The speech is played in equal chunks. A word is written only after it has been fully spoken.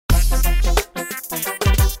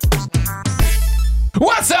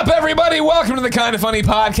up, everybody? Welcome to the Kind of Funny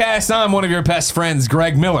podcast. I'm one of your best friends,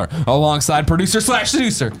 Greg Miller, alongside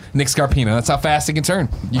producer/seducer Nick Scarpino. That's how fast it can turn.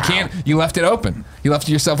 You left it open. You left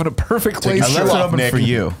yourself in a perfect place. I left it open for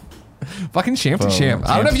you. Fucking champ to champ.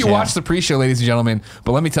 I don't know if you watched the pre-show, ladies and gentlemen,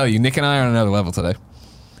 but let me tell you, Nick and I are on another level today.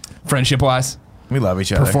 Friendship-wise. We love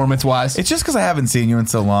each other. Performance-wise. It's just because I haven't seen you in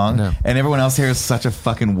so long, and everyone else here is such a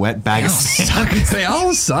fucking wet bag of sand. They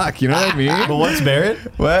all suck, you know what I mean? But what's Barrett?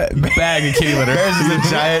 What? Bag of kitty litter. There's a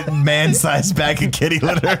giant man-sized bag of kitty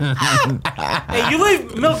litter. Hey, you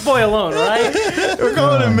leave Milk Boy alone, right? We're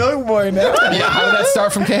calling him Milk Boy now. Yeah, how did that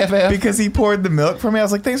start from KFF? Because he poured the milk for me. I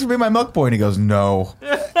was like, thanks for being my milk boy. And he goes, no. No,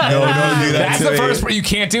 don't do that. That's to the me. first part. You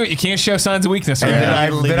can't do it. You can't show signs of weakness. And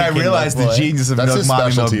Right? then I realized the genius of That's Milk his Mommy,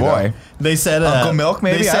 Milk specialty, Boy. They said Uncle Milk,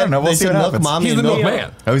 maybe? I don't know. We'll see what Milk happens. Mommy He's the and Milk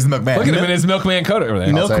milkman. Oh, he's the milkman. Look at him in his milkman coat over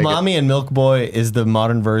there. Milk take it. Mommy and Milk Boy is the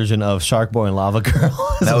modern version of Shark Boy and Lava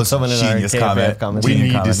Girl. That was someone in our genius KFF comment. comments. We Genius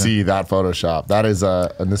need to comment. see that Photoshop. That is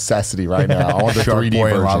a necessity right now. I want the Shark 3D Boy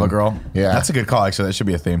and version. Lava Girl. Yeah. That's a good call, actually. That should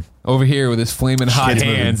be a theme. Over here with his flaming hot Kids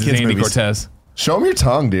movie. hands is Kids Andy movies. Cortez. Show him your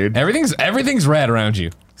tongue, dude. Everything's red around you.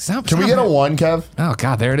 Can we get a 1, Kev? Oh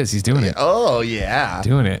God, there it is. He's doing it. Oh, yeah.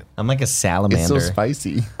 Doing it. I'm like a It's salamander. so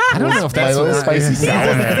spicy. I don't know if My that's little what spicy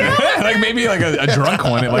salamander. like maybe like a drunk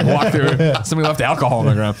one. It like walked through. Somebody left alcohol on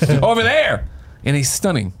the ground. Over there, in a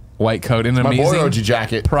stunning white coat and an My amazing Boyoji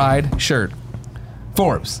jacket. Pride shirt.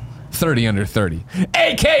 Forbes 30 under 30,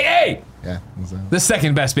 aka Yeah. the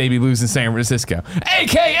second best baby blues in San Francisco,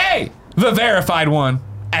 aka the verified one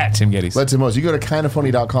at Tim Geddes. Let Tim know. You go to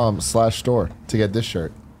kindoffunny.com/store to get this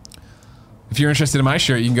shirt. If you're interested in my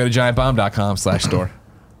shirt, you can go to giantbomb.com/store.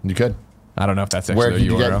 You could. I don't know if that's Where actually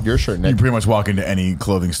can a you URL. get your shirt, You Nick? can pretty much walk into any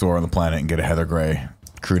clothing store on the planet and get a Heather Gray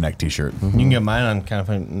crew neck t-shirt. You can get mine on kind of.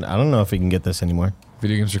 I don't know if we can get this anymore.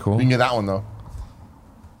 Video games are cool. You can get that one, though.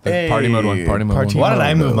 Party mode one. Party mode Party one. Why did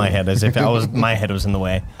I mode. move my head as if my head was in the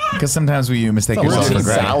way? Because sometimes we mistake It's a yourself for little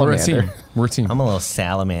Greg. We're a team. Salamander. We're a team. I'm a little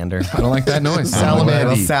salamander. I don't like that noise. Salamander.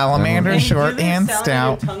 Little salamander, short Do the and salamander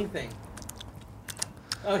stout. tongue thing.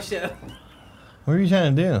 Oh shit! What are you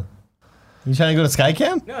trying to do? You trying to go to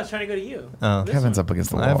Skycam? No, I was trying to go to you. Oh. This Kevin's one. up against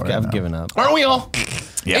the wall right I've now. given up. Aren't we all?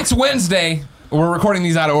 Yeah. It's Wednesday. We're recording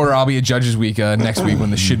these out of order. I'll be at Judges Week next week when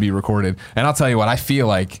this should be recorded. And I'll tell you what, I feel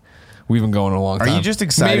like we've been going a long Are time. you just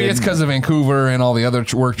excited? Maybe it's because of Vancouver and all the other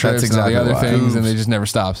work trips exactly and all the other why. things, and it just never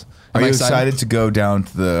stops. Are Am I you excited to go down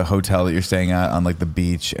to the hotel that you're staying at on like the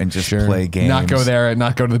beach and just Sure. play games? Not go there,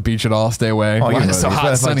 not go to the beach at all, stay away. Oh, Why you is go it to so the beach. hot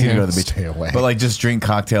and That's like sunny you here? go to the beach. Stay away. But like just drink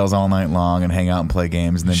cocktails all night long and hang out and play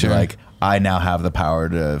games and then Sure. be like, I now have the power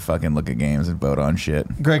to fucking look at games and vote on shit.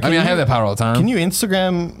 Greg, I mean, I have that power all the time. Can you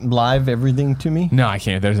Instagram live everything to me? No, I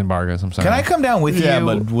can't. There's embargoes. I'm sorry. Can I come down with Yeah, you?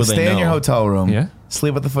 but will they stay in your know? hotel room. Yeah.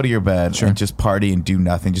 Sleep at the foot of your bed and just party and do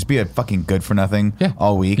nothing. Just be a fucking good for nothing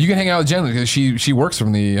all week. You can hang out with Jen because she works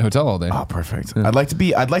from the hotel all day. Oh, perfect. I'd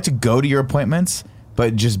like to go to your appointments,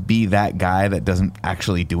 but just be that guy that doesn't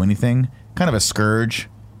actually do anything. Kind of a scourge.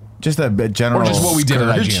 Just a general Or just what we did at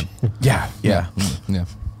that scourge. gym. Yeah. Yeah.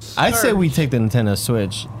 I'd say we take the Nintendo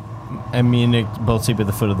Switch, and me and Nick both sleep at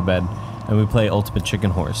the foot of the bed, and we play Ultimate Chicken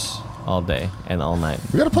Horse all day and all night.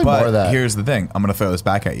 We got to play more of But that. here's the thing. I'm going to throw this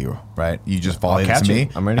back at you, right? You just volley it catch to me.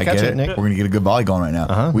 it. I'm ready to I catch get it, Nick. We're going to get a good volley going right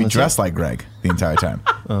now. We let's dress like Greg the entire time.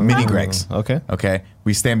 Mini Gregs. Okay. Okay.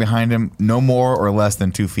 We stand behind him no more or less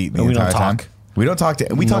than 2 feet the And we don't entire time. talk. We don't talk to.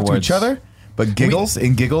 We No talk to words. each other, but giggles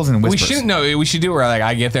and We whispers. shouldn't know. We should do where like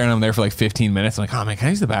I get there and I'm there for like 15 minutes. I'm like, oh man, can I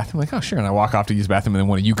use the bathroom? I'm like, oh sure. And I walk off to use the bathroom, and then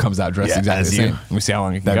one of you comes out dressed Yeah, exactly as the you. same. And we see how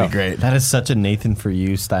long it can That'd go. be great. That is such a Nathan for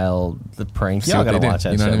you style prank. See Y'all what gotta they do, watch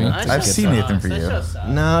that you know what I show. mean? That I've show seen sucks. Nathan for That you. show sucks.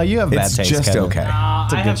 No, you have bad It's taste. just Kevin. okay.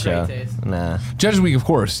 It's a I good have show. great taste. Nah. Judges Week, of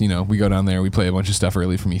course, we go down there. We play a bunch of stuff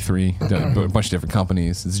early from E3, done a bunch of different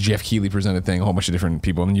companies. It's a Jeff Keighley presented thing, a whole bunch of different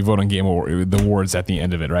people, and you vote on the awards at the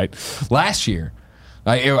end of it, right? Last year,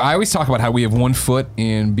 I always talk about how we have 1 foot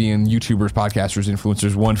in being YouTubers, podcasters,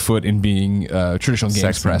 influencers, 1 foot in being traditional games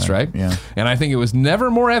Sex press, man, right? yeah. And I think it was never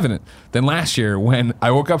more evident than last year when I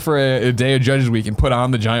woke up for a day of Judges Week and put on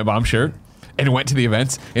the Giant Bomb shirt and went to the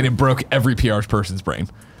events, and it broke every PR person's brain.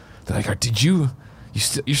 They're like, did you...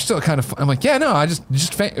 You're still kind of... I'm like, yeah, no, why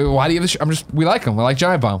do you have this shirt? We like them. We like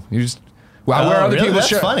Giant Bomb. You just... Well, I wear other really? people's That's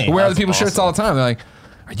shirts. funny. Wear other That's people's shirts awesome. all the time. They're like,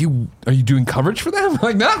 are you doing coverage for them? I'm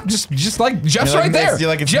like, no, just like Jeff's You're right like, there. You're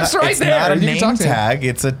like, it's Jeff's not, right it's there. not a You can talk name to him. tag.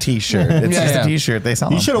 It's a T-shirt. It's Yeah, just yeah. a T-shirt. They sell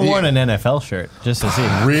You them. should have worn an NFL shirt just to see.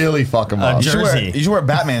 Really fuck him up. Jer- Jersey. You should wear a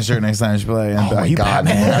Batman shirt next time. You should be like, Oh my you God.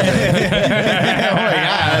 Batman? Oh my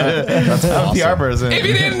God. That's I'm a awesome. PR person. If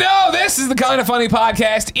you didn't know, this is the Kind of Funny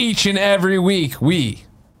podcast. Each and every week, we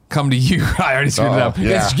come to you. I already screwed it up.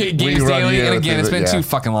 Yeah. It's We Games run Daily, you and again, it's through been it, too yeah.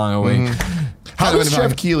 fucking long a week. How does kind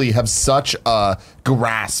of Jeff Keighley have such a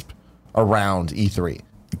grasp around E3?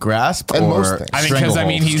 Grasp And or most things. I think because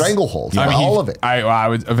he's Stranglehold. I mean, all of it. I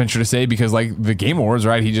would venture to say because like the Game Awards,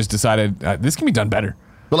 right? He just decided this can be done better.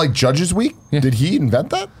 But like Judges Week, did he invent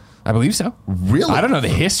that? I believe so. Really? I don't know the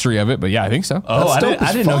history of it, but yeah, I think so. Oh, That's dope I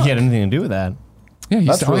as didn't know fuck. he had anything to do with that. Yeah,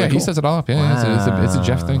 That's really he cool. sets it all up. Yeah, it's a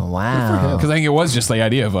Jeff thing. Wow. Because I think it was just the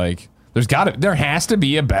idea of like, there has to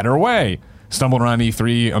be a better way. Stumbled around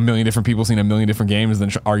E3, a million different people seen a million different games,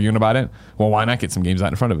 then arguing about it. Well, why not get some games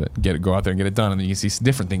out in front of it? Go out there and get it done, and then you can see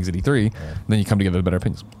different things at E3. And then you come together with better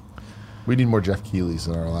opinions. We need more Jeff Keighley's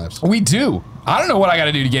in our lives. We do. I don't know what I got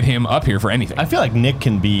to do to get him up here for anything. I feel like Nick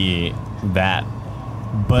can be that,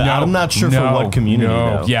 but I'm not sure for what community.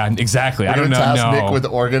 Though. Yeah, exactly. I We're don't gonna know. task Nick with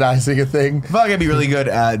organizing a thing. I feel like I'd be really good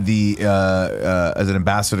at the as an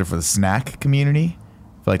ambassador for the snack community.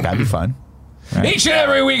 I feel like that'd be fun. Right. Each and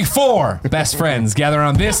every week, 4 best friends gather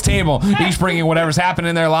around this table, each bringing whatever's happened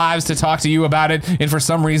in their lives to talk to you about it. And for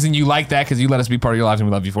some reason, you like that because you let us be part of your lives and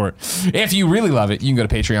we love you for it. If you really love it, you can go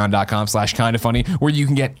to patreon.com/kindafunny where you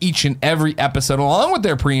can get each and every episode along with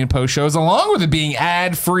their pre and post shows, along with it being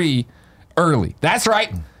ad-free early. That's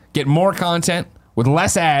right. Get more content with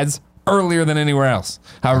less ads earlier than anywhere else.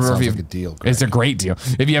 However, sounds if you like a deal, Greg. it's a great deal.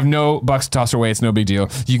 If you have no bucks to toss away, it's no big deal.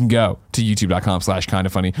 You can go to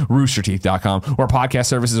youtube.com/kindafunny, roosterteeth.com, or podcast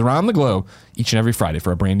services around the globe each and every Friday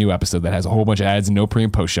for a brand new episode that has a whole bunch of ads and no pre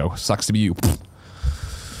and post show. Sucks to be you.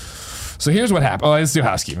 So here's what happened. Oh, let's do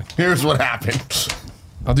housekeeping. Here's what happened.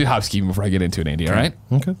 I'll do housekeeping before I get into it, Andy. All right?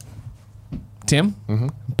 Okay. Tim,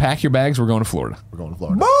 pack your bags. We're going to Florida. We're going to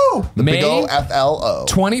Florida. Woo! The May big O FLO.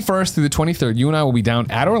 21st through the 23rd, you and I will be down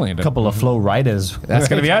at Orlando. Couple of flow riders. That's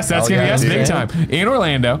gonna be us. That's Oh, gonna be yeah, us dude. big time in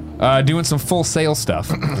Orlando, doing some Full Sail stuff.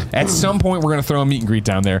 At some point, we're gonna throw a meet and greet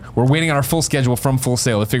down there. We're waiting on our full schedule from Full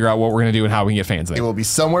Sail to figure out what we're gonna do and how we can get fans It there. will be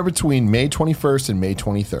somewhere between May 21st and May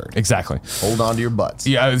 23rd. Exactly. Hold on to your butts.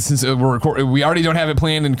 Yeah, since we already don't have it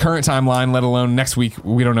planned in current timeline, let alone next week.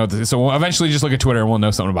 We don't know. So we'll eventually just look at Twitter and we'll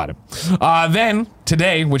know something about it. Then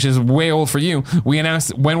today, which is way old for you, we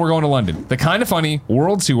announced when we're going to London. The Kinda Funny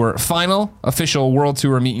World Tour, final official World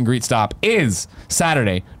Tour meet and greet stop is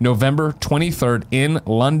Saturday, November 23rd in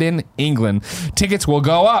London, England. Tickets will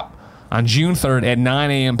go up on June 3rd at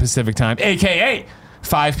 9 a.m. Pacific time, aka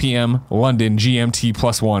 5 p.m. London GMT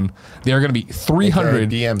 +1. There are going to be 300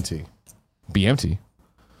 DMT. BMT.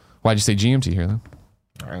 Why'd you say GMT here then?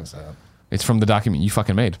 I didn't say that. It's from the document you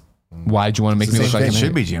fucking made. Why'd you want to make It's me the look same like thing. an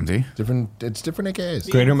It should idiot? be GMT. Different. It's different AKAs.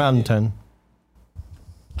 Greater Mountain 10.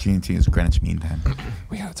 GMT is Greenwich Mean Time.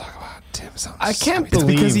 We gotta talk about Tim. I can't It's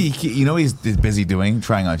believe because he's busy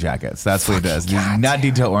trying on jackets. That's what he does. He's not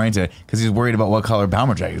detail oriented because he's worried about what color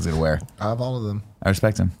Balmer jacket he's gonna wear. I have all of them. I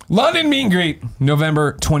respect him. London meet and greet,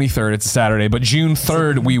 November 23rd. It's a Saturday, but June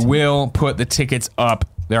 3rd we will put the tickets up.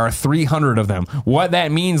 There are 300 of them. What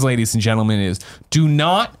that means, ladies and gentlemen, is do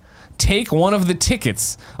not take one of the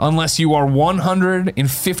tickets unless you are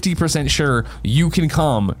 150% sure you can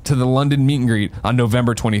come to the London meet and greet on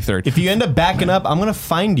November 23rd. if you end up backing up, I'm gonna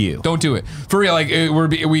find you. Don't do it. For real, like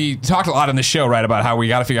we talked a lot on the show, right, about how we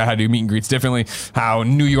got to figure out how to do meet and greets differently, how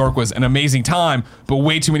New York was an amazing time, but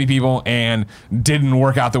way too many people and didn't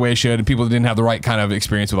work out the way it should, and people didn't have the right kind of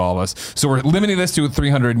experience with all of us. So we're limiting this to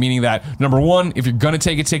 300, meaning that, number one, if you're going to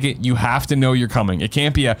take a ticket, you have to know you're coming. It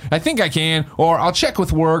can't be I think I can, or I'll check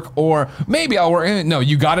with work, or maybe I'll work. No,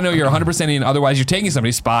 you got to know you're 100% in, otherwise you're taking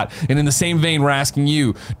somebody's spot. And in the same vein, we're asking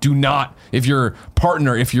you, do not, if your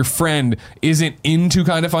partner, if your friend isn't into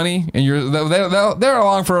Kinda Funny, and they're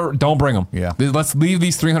along for, don't bring them. Yeah. Let's leave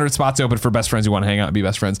these 300 spots open for best friends who want to hang out and be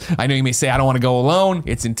best friends. I know you may say, I don't want to go alone.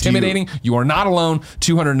 It's intimidating. You are not alone.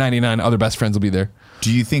 299 other best friends will be there.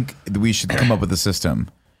 Do you think that we should come up with a system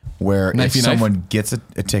where Knifey if knife? someone gets a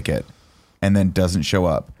ticket and then doesn't show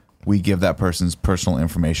up, we give that person's personal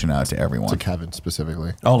information out to everyone? To Kevin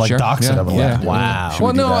specifically. Oh, like Sure. doxing. Yeah. Wow. Should we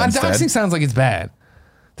Well, do no, that instead? doxing sounds like it's bad.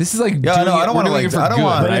 This is like Yeah, doing no, I it- don't we're wanna, doing like- it for I don't good,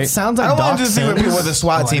 want- But right? it sounds like I don't want to do the thing doxing. where the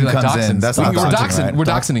SWAT team Like comes dachshunds. in. That's not we're doxing, doxing. right? We're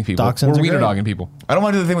doxing people. Dachshunds We're are wiener great. dogging people. I don't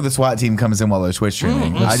want to do the thing where the SWAT team comes in while they're Twitch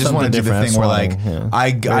streaming. I just something want to do the different. thing where, like, Yeah.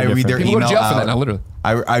 I Very read their different. People go to email jail for that out. now, literally.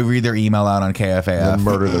 I read their email out on KFAF. And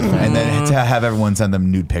murder their and then to have everyone send them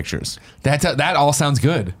nude pictures. That all sounds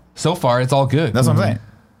good. So far, it's all good. That's what I'm saying.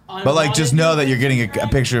 But, like, just know that you're getting a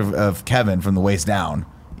picture of Kevin from the waist down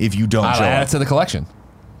if you don't I'll show add it up. to the collection.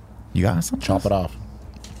 You got something? Chop it off.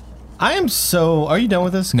 I am so. Are you done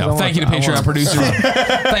with this? 'Cause No, I thank you to want- I Patreon want- producers.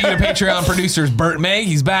 Thank you to Patreon producers Bert May,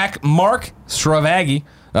 he's back. Mark Stravaggi,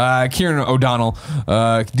 Kieran O'Donnell,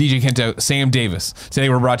 DJ Kento, Sam Davis. Today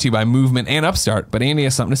we're brought to you by Movement and Upstart, but Andy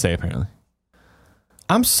has something to say apparently.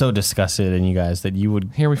 I'm so disgusted in you guys that you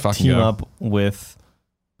would Here we fucking team go. up with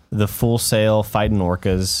the Full Sail fighting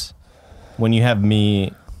orcas when you have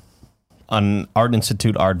me on Art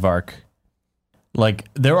Institute Aardvark. Like,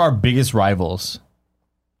 they're our biggest rivals.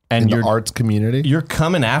 And In the arts community? you're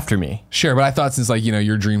coming after me. Sure, but I thought since like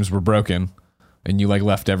your dreams were broken, and you like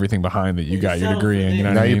left everything behind that you got your degree in. You know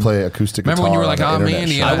what Now I mean? you play acoustic Remember when you were guitar like, on "Oh the man,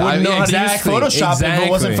 internet yeah, show. I wouldn't know how to use exactly, Photoshop if it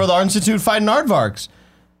wasn't exactly. for the Art Institute fighting aardvarks.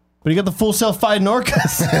 But you got the Full Sail fighting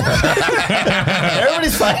orcas.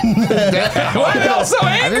 Everybody's fighting. Why are they all so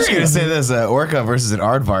I'm just angry? gonna say this: orca versus an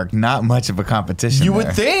aardvark, not much of a competition. You there.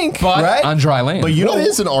 would think, But right? on dry land. But you What don't.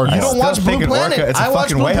 is an aardvark? You don't Still watch Blue think an Planet. orca, it's a I watch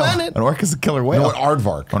fucking Blue whale. Planet. An orca's a killer whale. No, an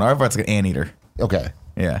aardvark. An aardvark's like an anteater. Okay.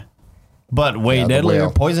 Yeah. But way Yeah, the deadlier,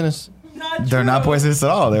 whale. poisonous. They're not poisonous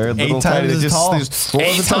at all. They're little tiny. times They as tall. They just What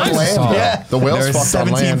was it times on land? tall. Yeah. The whale's They're fucked on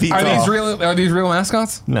 17 land. feet Are tall. these real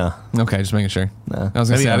mascots? No. Okay, just making sure. No. I was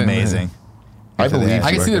gonna That'd say I be didn't- amazing. I believe They you. I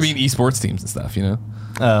actually can see there work being esports teams and stuff. You know.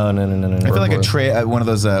 Oh, no. I feel like a trade, one of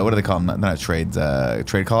those, what do they call them? Not trades,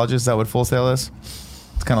 trade colleges. Is that what Full Sail is?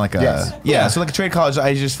 It's kind of like a, Yes. yeah. So like a trade college,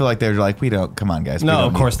 I just feel like they're like, we don't, come on guys. We No, don't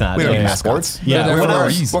of need- course not. We don't Yeah, need yeah. mascots. Yeah, They're We're, for we're, a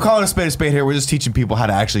reason. we're calling a spade here. We're just teaching people how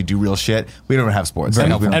to actually do real shit. We don't have sports. Very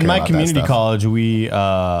Like, we don't And care my about that community stuff. college, we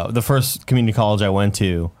the first community college I went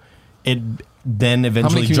to, it then How eventually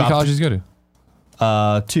many community dropped colleges you go to?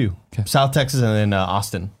 2, South Texas and then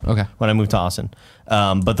Austin. Okay. When I moved to Austin,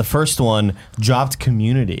 but the first one dropped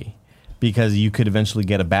community because you could eventually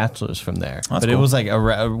get a bachelor's from there. But it cool. was like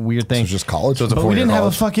a weird thing. It's just college. So it's a But we 4-year didn't have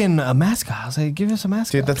a college. fucking mascot. I was like, give us a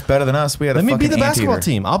mascot. Dude, that's better than us. We had Let a me be fucking the basketball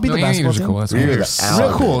anteater. team. I'll be No, the basketball anteaters are team. cool. That's You're cool. the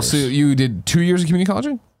Real cool. alligators. So you did 2 years of community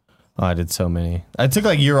college? Oh, I did so many. I took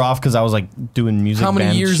like a year off because I was like doing music. How many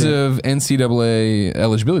band years shit. of NCAA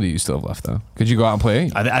eligibility do you still have left though? Could you go out and play?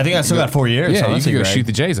 I think I still got 4 years. Yeah, you honestly, could go Greg. shoot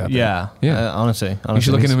the Jays out there. Yeah, Yeah. honestly, You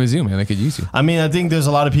should look into Mizzou, man. They could use you. I mean, I think there's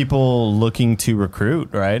a lot of people looking to recruit,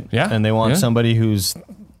 right? Yeah. and they want Yeah. somebody who's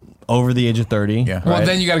over the age of 30. Yeah. Well, right?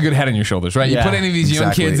 then you got a good head on your shoulders, right? Yeah. You put any of these young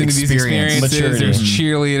Exactly. kids into these Experience. experiences. Maturity. There's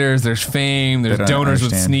cheerleaders, there's fame, there's don't donors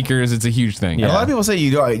with understand. sneakers. It's a huge thing. Yeah. And a lot of people say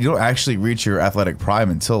you don't actually reach your athletic prime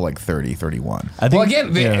until like 30, 31. I think Well,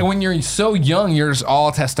 again, yeah. when you're so young, you're just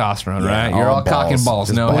all testosterone, Yeah, right? You're all all cock and balls. balls.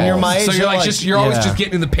 Just No, balls. When you're my so age, you're you're like like- just you're always yeah. just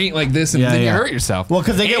getting in the paint like this, and Yeah, then you yeah. hurt yourself. Well,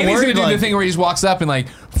 'cause they get and he's gonna worried, do the like- thing where he just walks up and like,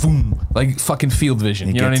 boom, like fucking field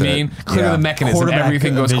vision. You know what I gets it. mean? Clear Yeah. the mechanism. Quarterback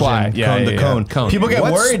Everything goes vision, quiet. Yeah, cone to yeah, cone. People get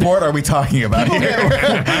What worried. sport are we talking about here?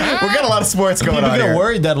 We got a lot of sports going People on get here.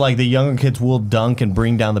 worried that like the younger kids will dunk and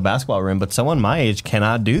bring down the basketball rim, but someone my age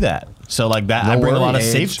cannot do that. So like that, I bring a lot of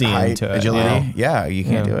Age, safety height, into it. agility. Yeah, you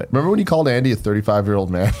can't do it. Remember when you called Andy a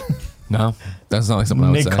 35-year-old man? No, that's not like something I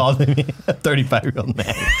would Nick say. called me a 35-year-old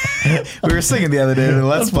man. We were singing the other day in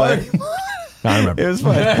Let's Play. I remember. It was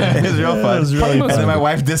fun. It was real fun. It was really and fun. then my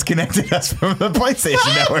wife disconnected us from the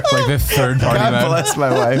PlayStation Network. Like the third party. God man. bless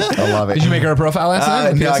my wife. I love it. Did you make her a profile last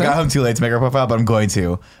night? No, I PSN? got home too late to make her profile, but I'm going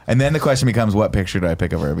to. And then the question becomes, what picture do I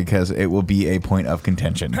pick of her? Because it will be a point of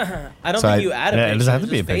contention. I don't So think I- you add a Yeah, it picture. doesn't have to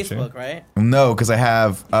it's be a just picture. Facebook, right? No, because I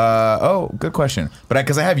have. Good question. But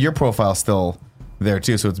because I have your profile still there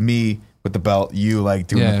too, so it's me with the belt, you like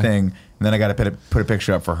doing Yeah. the thing, and then I got to put a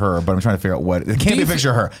picture up for her. But I'm trying to figure out what. It Do can't be you a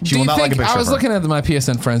picture of her. do She will you not like a think- picture. I was of her. looking at my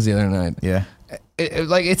PSN friends the other night. Yeah.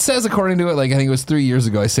 Like it says, according to it, like I think it was 3 years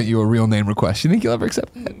ago, I sent you a real name request. You think you'll ever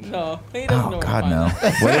accept it? No, he doesn't know Oh what God, to no.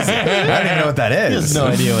 find. What is it? I don't even know what that He is. has no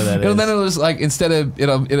idea what that is. Then it was like instead of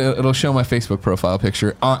it'll show my Facebook profile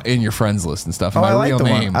picture in your friends list and stuff. Oh, And my I like real the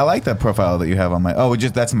name. one. I like that profile that you have on my. Oh,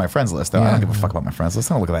 that's in my friends list. Though. I Yeah. don't give a fuck about my friends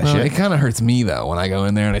list. I don't look at that Well, shit. it kind of hurts me though when I go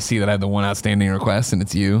in there and I see that I have the one outstanding request and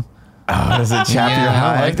it's you. Oh, does it chap your I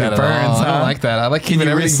heart? don't like that It at all. burns, I don't huh? like that. I like Can keeping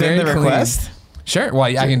you everything rescind very the clean. request? Sure. Well,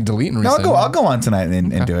 I can delete and No, resend. I'll go on tonight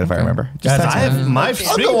and do it if I remember. Guys, text I me. have my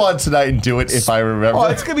I'll go on tonight and do it if I remember. Oh,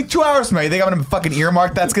 it's gonna be 2 hours from now. You think I'm gonna fucking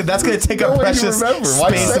earmark? That's gonna take No up way you precious remember. Why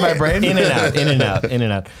space say in my it? brain. in and out, in and out, in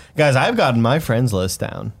and out. Guys, I've gotten my friends list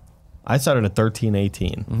down. I started at 13,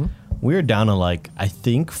 18. We're down to like, I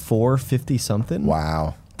think 450 something.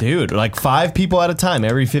 Wow. Dude, like 5 people at a time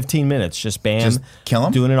every 15 minutes. Just bam. Just kill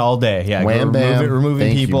 'em? Doing it all day. Yeah. Wham, bam. Removing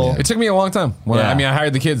Thank you, people. man. It took me a long time. Yeah. I mean, I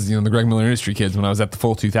hired the kids, the Greg Miller Industry kids, when I was at the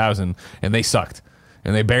full 2000, and they sucked,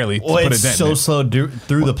 and they barely Well, put a it's dent. so in it. slow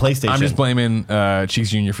through the PlayStation. I'm just blaming Cheeks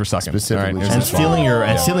Jr. for sucking. Specifically All right? It was and his fault.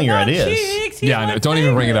 stealing your ideas. Yeah, I know. Don't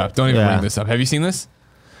even bring it up. Don't even Yeah. bring this up. Have you seen this?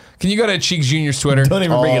 Can you go to Cheeks Jr.'s Twitter? Don't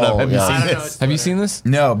even bring it up. Oh, Have yeah. you I seen don't know. this? Have you seen this?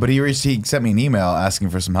 No, but he sent me an email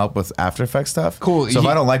asking for some help with After Effects stuff. Cool. So if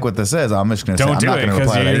I don't like what this is, I'm just gonna say Don't I'm do not it gonna because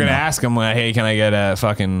reply to you're that going to email. ask them, like, hey, can I get a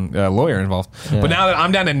fucking lawyer involved? Yeah. But now that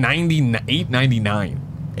I'm down to 899.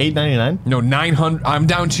 $8.99. No, 900. I'm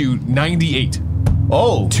down to 98.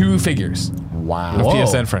 Oh, 2 figures. Wow. With Whoa.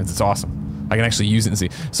 PSN friends. It's awesome. I can actually use it and see.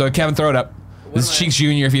 So Kevin, throw it up. This is Cheeks Jr.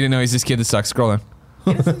 If you didn't know, he's this kid that sucks. Scroll down.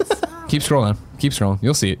 Keep scrolling. Keep scrolling.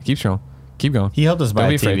 You'll see it. Keep scrolling. Keep going. He helped us buy Don't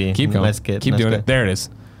a be afraid. TV. Keep going. Nice kid. Keep Nice doing guy. it. There it is.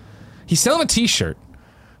 He's selling a T-shirt.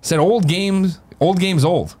 Said old games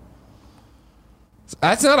old.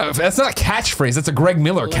 That's not a catchphrase. That's a Greg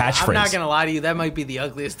Miller catchphrase. I'm not gonna lie to you. That might be the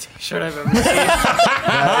ugliest T-shirt I've ever seen.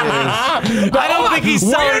 I don't think he's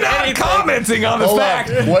We're selling not anything. commenting on the Hold fact.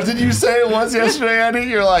 on. What did you say it was yesterday, Andy?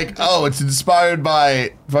 You're like, oh, it's inspired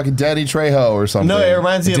by fucking Danny Trejo or something. No, it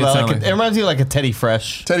reminds me It of did sound like like- it reminds me of like a Teddy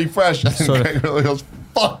Fresh. Teddy Fresh. And Sort of. Greg really goes,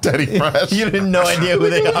 fuck Teddy Fresh. You had no idea who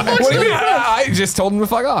they are. What do you mean? I just told him to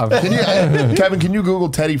fuck off. Can you, Kevin, can you Google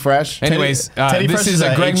Teddy Fresh? Anyways, Teddy this Fresh is is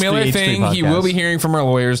a a Greg H3 Miller thing. He will podcast. be hearing from our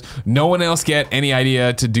lawyers. No one else get any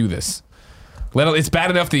idea to do this. It's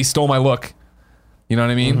bad enough that he stole my look. You know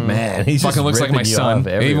what I mean? Man, he's Fucking just looks like my ripping you son. off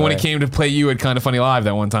Even when he everywhere. came to play you at Kind of Funny Live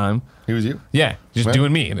that one time. He was you? Yeah, just Right.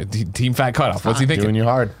 doing me in a Team Fat Cutoff. What's he thinking? Doing you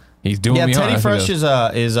hard. He's doing Yeah, me hard. Teddy I think Fresh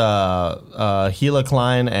that's- is Gila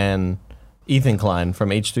Klein and Ethan Klein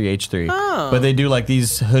from H3H3. But they do like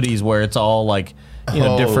these hoodies where it's all like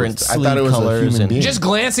Oh, different I sleeve thought it was a colors human and being. Just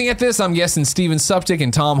glancing at this, I'm guessing Steven Suptic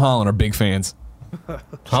and Tom Holland are big fans.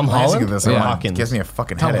 Tom Glancing Holland. at this, Yeah. it Hawkins. gives me a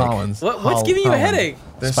fucking Tom headache. Holland's. What's giving you a headache?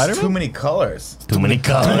 There's Spider-Man? too many colors. Too many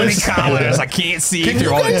colors. colors. I can't see Can through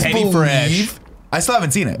you all the guys Teddy Fresh. I still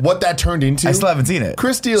haven't seen it. What that turned into? I still haven't seen it.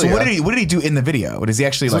 Chris D'Elia. So what did he do in the video? Does he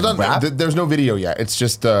actually So like rap? there's no video yet. It's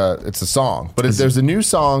just it's a song. But there's a new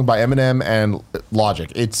song by Eminem and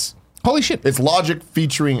Logic. It's Holy shit. Logic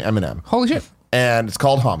featuring Eminem. Holy shit. And it's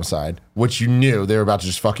called Homicide, which you knew they were about to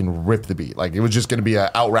just fucking rip the beat. Like it was just going to be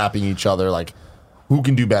out rapping each other. Like who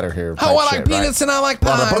can do better here? Oh, I like peanuts and I like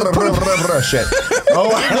pie. Shit. Oh,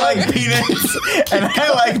 I like peanuts and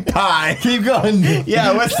I like pie. Keep going.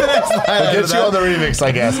 Yeah, what's the next line? I'll get you on the remix,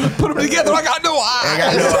 I guess. Put them together. I got no I eye.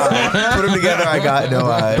 got no eye. Put them together. I got no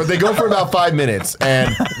eye. But they go for about 5 minutes,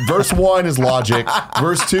 and verse 1 is Logic,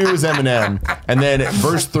 verse 2 is Eminem, and then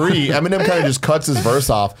verse 3, Eminem kind of just cuts his verse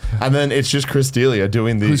off, and then it's just Chris D'Elia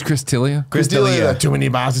doing the Who's Chris D'Elia? Chris D'Elia, too many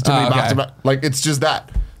bosses, too many okay. bosses. Like it's just that.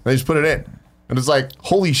 They just put it in, and it's like,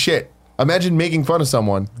 holy shit! Imagine making fun of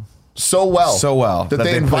someone so well that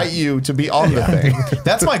they invite you to be on the thing.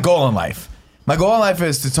 That's my goal in life. My goal in life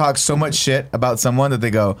is to talk so much shit about someone that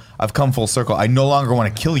they go, I've come full circle. I no longer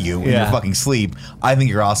want to kill you in your Yeah. fucking sleep. I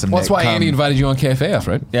think you're awesome. Well, that's Nick. why Come." Andy invited you on KFAF,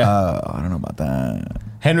 right? Yeah. I don't know about that.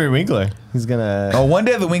 Henry Winkler. He's gonna. Oh, one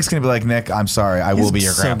day the Wink's gonna be like, Nick, I'm sorry. I will be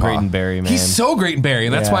your so grandpa. great and Barry, man. He's so great in Barry,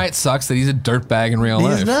 and that's Yeah. why it sucks that he's a dirtbag in real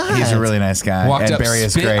life. He's not. He's a really nice guy. Walked and up, Barry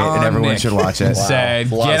is spit great, and on everyone Nick should watch it. and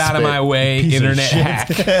said, A lot "Get of out of spit. my way, Piece of internet shit. hack."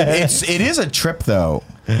 It is a trip though,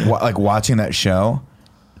 like watching that show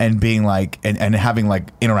and being like and having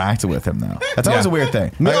like interacted with him though. That's always Yeah. a weird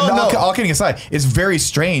thing. No, Like, no. all kidding aside, it's very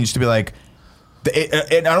strange to be like.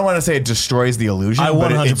 I don't want to say it destroys the illusion, I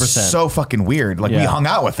but it's 100%. so fucking weird. Like we Yeah. hung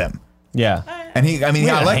out with him, Yeah. and he. I mean,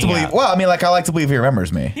 didn't I like to hang believe. out. Well, I mean, like I like to believe he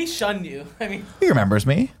remembers me. He shunned you. I mean, He remembers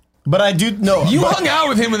me. But I do know. You but- hung out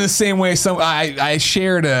with him in the same way. I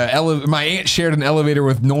shared my aunt shared an elevator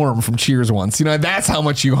with Norm from Cheers once. You know, that's how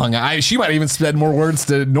much you hung out. She might have even said more words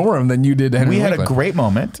to Norm than you did to Henry We had a Winkler. great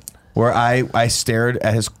moment where I stared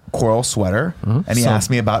at his coral sweater and he asked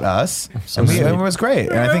me about us, and it was great.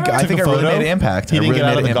 And I think Took I a really photo? made an impact. He I didn't really get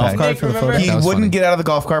out made of the an golf impact. cart for the Remember? photo. He That was wouldn't funny. get out of the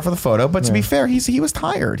golf cart for the photo, but to be fair, he was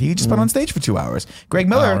tired. He just been on stage for 2 hours. Greg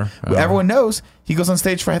Miller, Hour. everyone knows, he goes on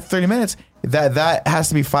stage for 30 minutes. That has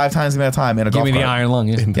to be 5 times the amount of time in a Give golf me the cart. iron lung.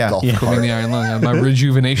 Yeah. Yeah. Golf Yeah. Put me in the iron lung. My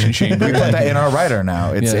rejuvenation chamber. We put that in our writer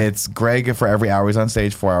now. Yeah. It's Greg for every hour he's on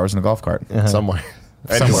stage, 4 hours in a golf cart. Somewhere.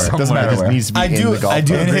 Somewhere. Doesn't matter Just where. needs to be I in do. the golf I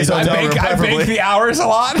do. cart. In his I hotel bank, room, I bank preferably. the hours a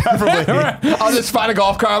lot. I'll just find a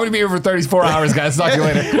golf cart. I'm going to be here for 34 hours, guys. Talk to you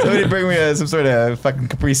later. Somebody bring me some sort of fucking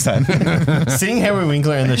Capri Sun. Seeing Henry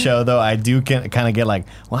Winkler in the show, though, I do kind of get like,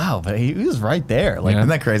 wow, but he was right there. Like, Yeah. Isn't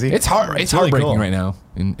that crazy? It's hard. It's really heartbreaking cool. right now.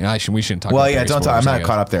 And we shouldn't talk Well, about yeah, Barry don't talk. I'm spoilers, I not guess.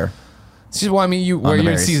 caught up there. It's just, well, I mean, you're the in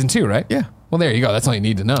Barrys. season 2, right? Yeah. Well, there you go. That's all you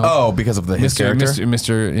need to know. Oh, because of his character?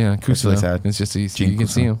 Mr. Yeah, Cousteau. really sad. It's just you Gene can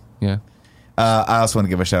see Cousteau. him. Yeah. I also want to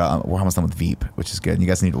give a shout out. We're almost done with Veep, which is good. You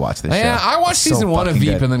guys need to watch this Yeah, show. I watched It's so season 1 of fucking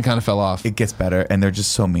Veep good. and then kind of fell off. It gets better, and they're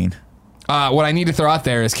just so mean. What I need to throw out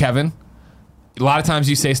there is, Kevin, a lot of times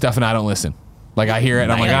you say stuff and I don't listen. Like, I hear it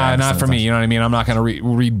and I'm like, Yeah, not for me. You know what I mean? I'm not going to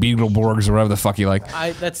read Beetleborgs or whatever the fuck you like.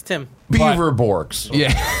 that's Tim. Beaver Borgs.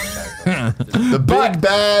 Yeah. The big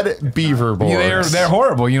bad Beaver Borgs. Yeah, they're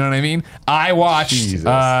horrible. You know what I mean? I watched Jesus.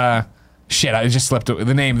 Shit, I just slipped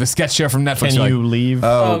the name. The sketch show from Netflix. Can you leave?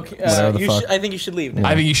 Okay, whatever the fuck. I think you should leave.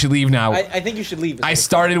 I think you should leave now. I think you should leave. I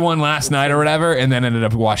started one last night or whatever, and then ended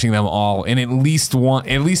up watching them all. And at least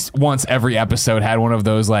once every episode had one of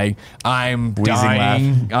those like I'm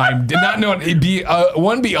dying. I'm not no. It'd be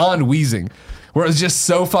one beyond wheezing, where it was just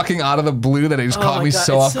so fucking out of the blue that it just caught my me God,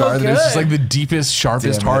 so it's off so guard. That it's just good. like the deepest,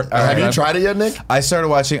 sharpest Damn it. heart. All right, Have you tried it yet, Nick? I started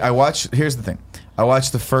watching. Here's the thing. I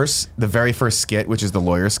watched the very first skit, which is the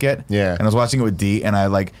lawyer skit. Yeah. And I was watching it with Dee, and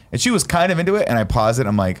and she was kind of into it, and I paused it.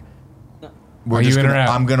 I'm like, Are you in or out?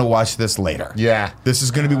 I'm gonna watch this later. Yeah. This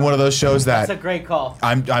is gonna be one of those shows that That's a great call.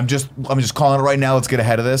 I'm just calling it right now. Let's get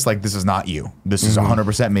ahead of this. Like, this is not you. This is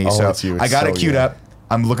 100% me. Oh, So it's you. It's I got so it queued you. up.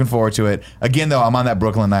 I'm looking forward to it. Again, though, I'm on that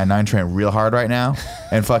Brooklyn Nine-Nine train real hard right now.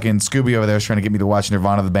 And fucking Scooby over there is trying to get me to watch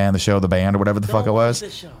Nirvana, the band, the show, the band, or whatever the fuck it was.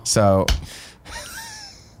 watch the show. So,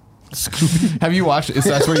 Have you watched it?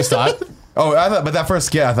 That's where you saw it? but that first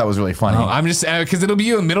skit I thought was really funny. Oh, I'm just because it'll be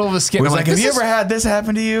you in the middle of a skit. it was I'm like, have this you is- ever had this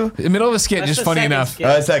happen to you? in the middle of a skit? That's Just the funny second enough.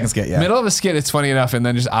 skit. Second skit, yeah. Middle of a skit, it's funny enough, and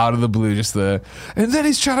then just out of the blue, and then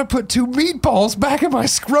he's trying to put 2 meatballs back in my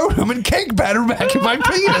scrotum and cake batter back in my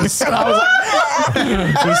penis. And I was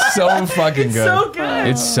like, it's so fucking good. so good.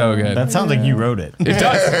 It's so good. That sounds like you wrote it. it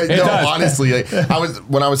does. It no, does. honestly, like,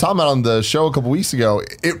 when I was talking about it on the show a couple weeks ago,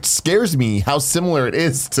 it scares me how similar it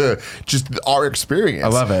is to just our experience. I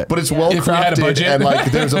love it. but it's well If we had a crafted budget. and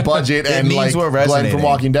like there's a budget and means like we're Glenn from resonating.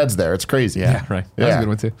 Walking Dead's there. It's crazy. Yeah, right. That's Yeah. a good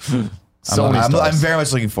one too. So many I'm stars. very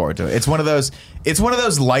much looking forward to it. It's one of those. It's one of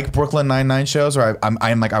those like Brooklyn Nine-Nine shows where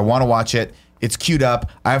I'm like, I want to watch it. It's queued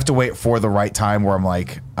up. I have to wait for the right time where I'm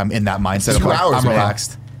like, I'm in that mindset of 2 like, hours. I'm man.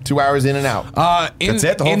 relaxed. 2 hours in and out. In, That's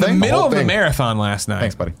it? The whole in thing? the The middle whole of the thing. marathon last night.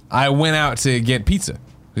 Thanks, buddy. I went out to get pizza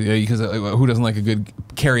because who doesn't like a good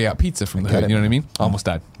carry out pizza from the hood? You know what I mean? Almost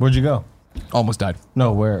died. Where'd you go? Almost died.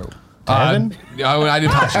 No, where? Heaven? I did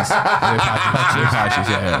Patches.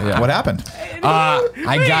 Yeah. What happened?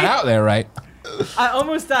 I got out there, right? I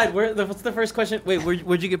almost died. What's the first question? Wait,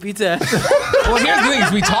 where'd you get pizza at? Well, here's the thing: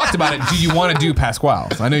 is we talked about it. Do you want to do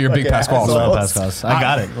Pasquale's? I know you're a big Pasquale's. I love fan. Pascal's. I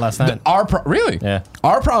got it last night. Really? Yeah.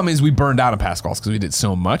 Our problem is we burned out on Pasquale's because we did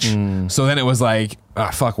so much. So then it was like,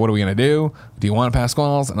 fuck, what are we gonna do? Do you want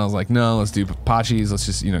Pasquale's? And I was like, no, let's do Pachi's. Let's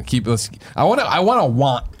just keep. I want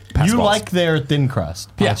Pasquale's. You like their thin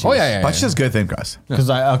crust? Yeah. Oh yeah. That's just good thin crust. Because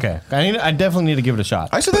I definitely need to give it a shot.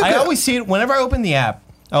 Actually, they're I good. always see it whenever I open the app.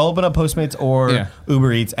 I'll open up Postmates or Yeah.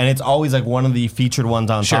 Uber Eats, and it's always like one of the featured ones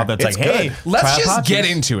on Sure, top. That's it's like, hey, good. Let's try just Pachi's. get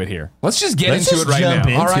into it here. Let's just get Let's into just it right jump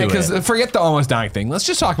now. All right, into because it. forget the almost dying thing. Let's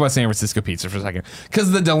just talk about San Francisco pizza for a second.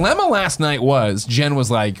 Because the dilemma last night was Jen was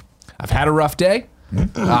like, "I've had a rough day.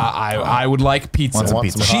 I would like pizza. Want some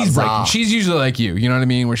pizza. She's breaking. Huzzah. She's usually like you. You know what I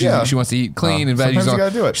mean? Where she wants to eat clean and veggies. sometimes you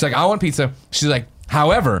gotta do it. She's like, I want pizza. She's like,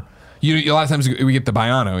 however, a lot of times we get the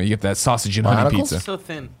Baiano. You get that sausage and honey Bionicles? pizza. So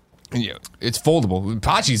thin. Yeah, it's foldable.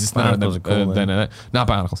 Pachi's is not Bionicles are cool, not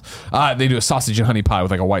Bionicles. They do a sausage and honey pie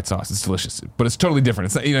with like a white sauce. It's delicious, but it's totally different.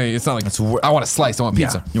 It's not, it's not like I want a slice. I want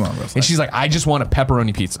pizza. you want a real slice. And she's like, I just want a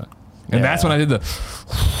pepperoni pizza, and that's when I did the.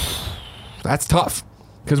 That's tough.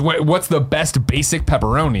 Because what's the best basic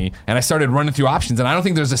pepperoni? And I started running through options, and I don't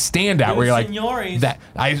think there's a standout where you're like Signori's.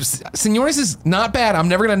 Signori's is not bad. I'm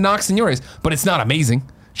never gonna knock Signori's, but it's not amazing.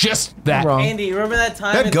 Just that. wrong. Andy, remember that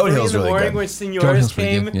time That at Goat 3 Hill's in the really morning good. when Goat Senores Hill's pretty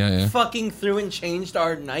came good. Yeah. fucking through and changed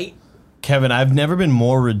our night? Kevin, I've never been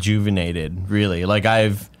more rejuvenated. Really, like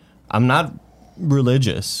I'm not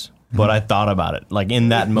religious, but I thought about it. Like in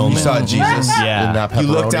that moment, You saw Jesus. Yeah. In that You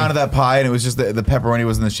looked pepperoni. down at that pie and it was just the pepperoni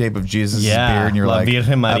was in the shape of Jesus' Yeah, beard, and you're La like,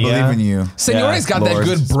 Virgen I Maria. believe in you. Signori's got Lord. that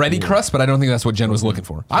good bready crust, but I don't think that's what Jen was looking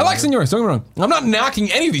for. I like Signori's, don't get me wrong. I'm not knocking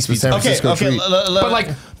any of these The San pizzas. Okay, Francisco okay. treat. But like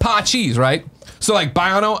Pachi's, right? So like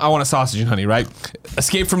Baiano, I want a sausage and honey, right?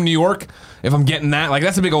 Escape from New York, if I'm getting that, like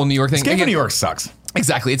that's a big old New York thing. Escape Again, from New York sucks.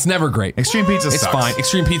 Exactly, it's never great. Extreme pizza It's sucks. fine.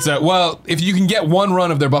 Extreme pizza. Well, if you can get one run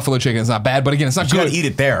of their buffalo chicken, it's not bad. But again, it's not You good. gotta eat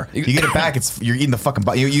it there. You get it back, you're eating the fucking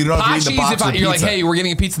box. You don't have to eat the box Pachi's, of you're like, pizza. hey, we're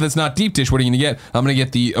getting a pizza that's not deep dish. What are you gonna get? I'm gonna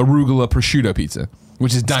get the arugula prosciutto pizza,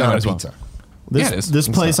 which is Not dynamite a as well. pizza. This, Yeah, it is. this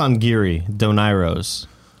place on Geary, Donairo's.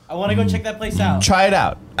 I want to go check that place out. Try it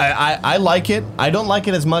out. I like it. I don't like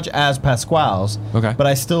it as much as Pasquale's. Okay. But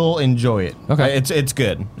I still enjoy it. Okay. It's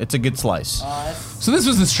good. It's a good slice. So this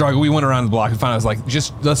was the struggle. We went around the block and finally I was like,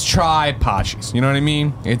 just let's try Pachi's. You know what I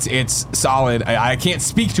mean? It's solid. I can't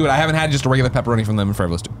speak to it. I haven't had just a regular pepperoni from them in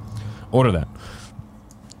forever. Let's do. Order that.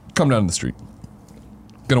 Come down the street.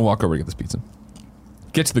 Gonna walk over to get this pizza.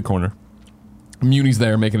 Get to the corner. Muni's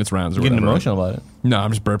there making its rounds. Or Getting whatever. emotional about it. No,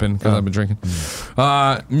 I'm just burping because I've been drinking.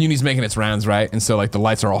 Muni's making its rounds, right? And so like the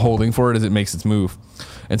lights are all holding for it as it makes its move.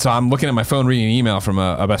 And so I'm looking at my phone reading an email from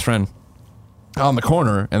a best friend. on the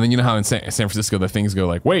corner, and then you know how in San Francisco the things go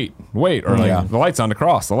like wait, or like the light's on to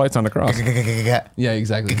cross, yeah,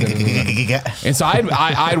 exactly. And so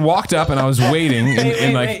I'd walked up and I was waiting,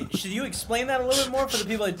 and Wait, should you explain that a little bit more for the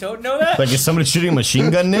people that don't know that? Like, is somebody shooting a machine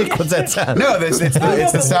gun, Nick? What's that sound? No, it's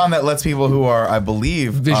the sound that lets people who are, I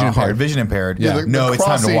believe, vision impaired. Yeah, no, it's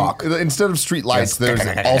time to walk. Instead of street lights, there's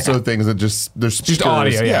also things that there's speakers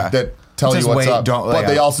audio, that tell Just you what's wait, up. don't- But yeah.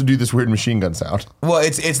 they also do this weird machine gun sound. Well,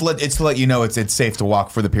 it's to let you know it's safe to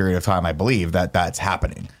walk for the period of time. I believe that's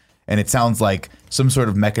happening, and it sounds like some sort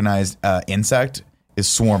of mechanized insect is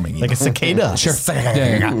swarming you. Like a cicada.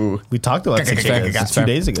 Sure. We talked about cicadas 2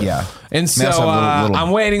 days ago. Yeah. And so also have little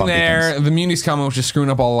I'm waiting bumpy there. things. The Muni's coming, which is screwing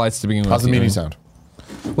up all the lights to begin with. How's the you know? mini sound?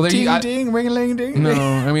 Well, there Ding, ring-a-ling-ding. No,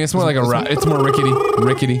 I mean it's more like it's more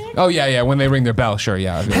rickety. Oh yeah. When they ring their bell, sure,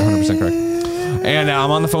 yeah, 100% correct. And I'm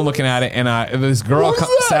on the phone looking at it, and this girl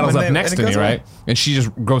saddles up next to me, right? And she just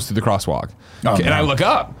goes through the crosswalk, and I look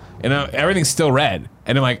up, and everything's still red,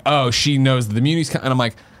 and I'm like, oh, she knows the Muni's, and I'm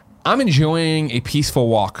like, I'm enjoying a peaceful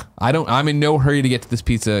walk. I'm in no hurry to get to this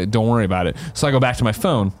pizza. Don't worry about it. So I go back to my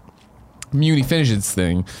phone. Muni finishes this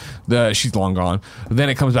thing. She's long gone. Then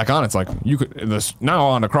it comes back on. It's like you could this now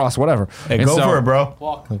on across whatever. Hey, And go so for it, bro.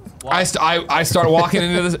 Walk. I start walking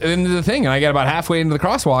into the thing, and I get about halfway into the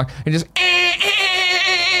crosswalk, and just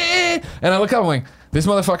and I look up. I'm like, this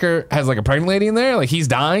motherfucker has like a pregnant lady in there. Like he's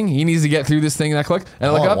dying. He needs to get through this thing that quick. And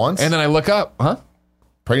I look All at up, once? and then I look up. Huh?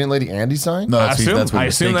 Pregnant lady Andy sign? No, I that's assume what that's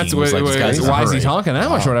you're what thinking. It's like, this guy's in a why is he hurry. talking that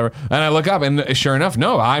much or whatever. And I look up, and sure enough,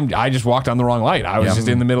 no, I just walked on the wrong light. I was just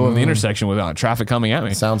in the middle of the intersection with traffic coming at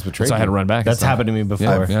me. Sounds betrayed So I had to you. run back. That's happened to me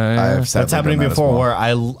before. Yeah. I've sadly That's happened to done me that as before, well. where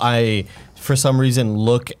I for some reason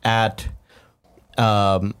look at,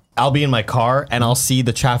 I'll be in my car and I'll see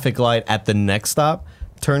the traffic light at the next stop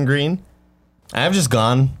turn green. I've just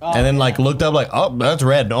gone and then like looked up like, oh, that's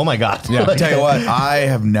red. Oh my god. Yeah. I'll tell you what, I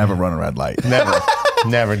have never run a red light. Never.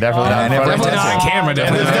 Never. Definitely not. I never Definitely not on camera. And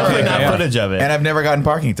Definitely there's not. definitely not Yeah. footage of it. And I've never gotten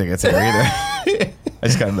parking tickets here either. I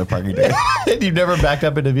just got another parking ticket. You've never backed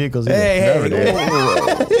up into vehicles either.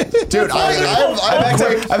 Hey, Dude,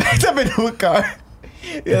 I backed up into a car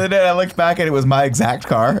the other day. I looked back and it was my exact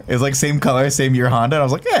car. It was like same color, same year Honda. And I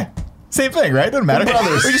was like, yeah, same thing, right? Doesn't matter.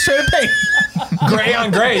 brothers. We just traded paint. Gray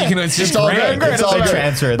on gray. It's just all gray. good. It's all They good.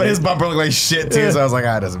 transfer it. But his bumper looked like shit too. So I was like,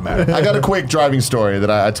 it doesn't matter. I got a quick driving story that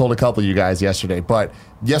I told a couple of you guys yesterday. But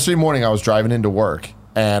yesterday morning, I was driving into work,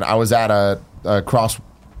 and I was at a cross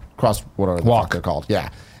whatever the fuck they're called. Yeah.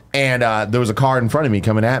 And there was a car in front of me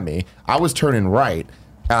coming at me. I was turning right,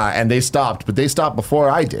 and they stopped, but they stopped before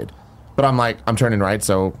I did. But I'm like, I'm turning right,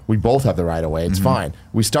 so we both have the right of way. It's fine.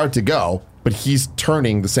 We start to go, but he's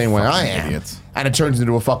turning the same way I am. idiots. And it turns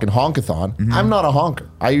into a fucking honkathon. I'm not a honker.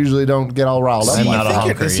 I usually don't get all riled up. I'm like not a that.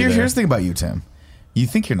 honker either. Here's the thing about you, Tim. You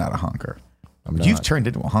think you're not a honker. You've turned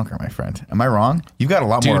into a honker, my friend. Am I wrong? You've got a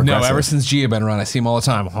lot more Dude, no, aggressive. ever since Gia been around, I see him all the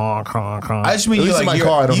time. Honk, honk, honk. I just mean At you least in like my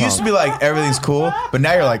car, I don't you used to honk. be like everything's cool, but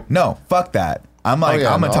now you're like, no, fuck that. I'm like,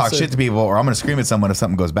 yeah, I'm no, gonna I'll talk say- shit to people, or I'm gonna scream at someone if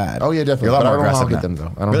something goes bad. Oh, yeah, definitely. You're a lot But more I don't aggressive honk at now. them,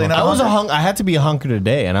 though. I don't Really honk. not. I had to be a honker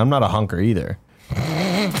today, and I'm not a honker either.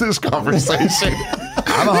 This conversation.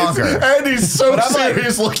 I'm a honker. And he's so But I'm like-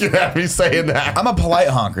 serious looking at me saying that. I'm a polite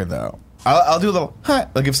honker though. I'll do a little, huh.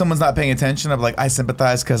 Like if someone's not paying attention, I'm like, I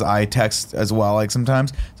sympathize because I text as well, like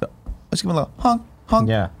sometimes. So let's give them a little honk, honk.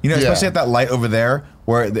 Yeah. You know, especially Yeah. at that light over there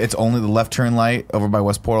where it's only the left turn light over by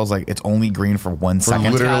West Portal's like it's only green for 1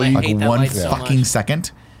 second. literally- God, I like hate that one light so fucking much.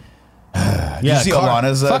 second. Yeah, Did you see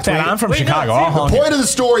Alana's Fuck that. tweet? I'm from Wait, no, Chicago. see, I'll the honk. Point of the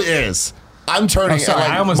story is, I'm turning. I'm sorry,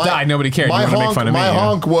 I almost died. Nobody cared. You My wanna make honk, fun of me, my yeah.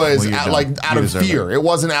 honk was Well, you out, don't. like out You of deserve fear. It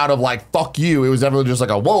wasn't out of like fuck you. It was definitely just like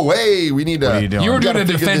a whoa, hey, we need to. What are you doing? You were we gotta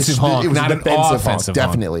doing a figure this defensive shit- honk, It was not a an defensive offensive honk.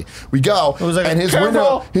 honk. Definitely. We go, was like, and his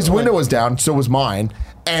 "Careful!" window was down. So was mine.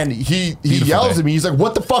 And he Beautiful yells day. at me. He's like,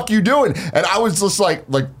 "What the fuck you doing?" And I was just like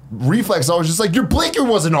reflex. I was just like, "Your blinker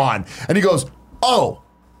wasn't on." And he goes, "Oh,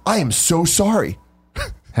 I am so sorry."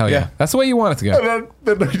 Hell yeah. Yeah. That's the way you want it to go.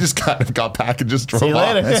 And then he just kind of got back and just drove you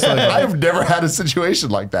off. later. That's really funny. I've never had a situation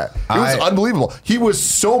like that. It was unbelievable. He was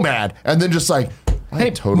so mad, and then just like,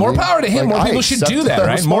 Hey, more power to him. More people should do that,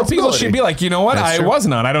 right? More people should be like, you know what? That's I true.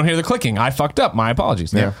 wasn't on. I don't hear the clicking. I fucked up. My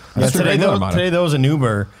apologies. Yeah. That's today, the great today there was an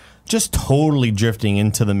Uber just totally drifting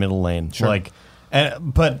into the middle lane. Like,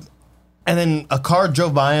 and then a car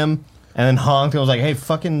drove by him and then honked and was like, "Hey,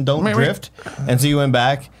 fucking don't Wait. drift." And so he went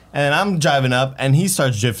back. And then I'm driving up, and he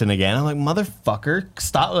starts drifting again. I'm like, "Motherfucker,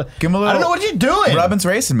 stop!" Give him a little. I don't know what you're doing. Robin's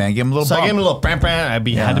racing, man. Give him a little. So I bump. gave him a little bam bam.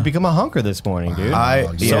 Had to become a honker this morning, dude. I-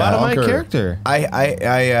 so yeah, out of my honker. character.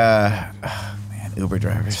 Man, Uber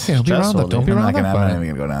drivers. Don't be around them. Don't be I'm around not them. gonna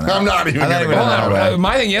even go down there. I'm not even gonna go down that road.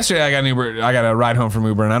 My thing yesterday, I got an Uber. I got a ride home from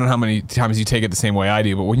Uber, and I don't know how many times you take it the same way I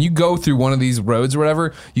do. But when you go through one of these roads or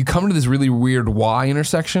whatever, you come to this really weird Y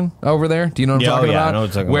intersection over there. Do you know what I'm talking about? I know what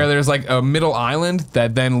you're talking Where about. there's like a middle island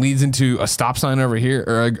that then leads into a stop sign over here,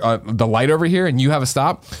 or the light over here, and you have a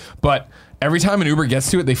stop. But every time an Uber gets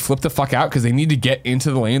to it, they flip the fuck out because they need to get into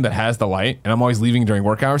the lane that has the light. And I'm always leaving during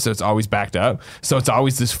work hours, so it's always backed up. So it's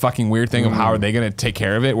always this fucking weird thing of how are they going to take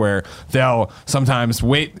care of it, where they'll sometimes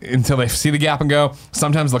wait until they see the gap and go.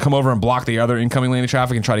 Sometimes they'll come over and block the other incoming lane of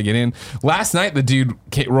traffic and try to get in. Last night, the dude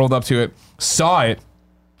rolled up to it, saw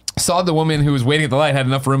the woman who was waiting at the light had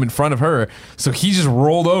enough room in front of her, so he just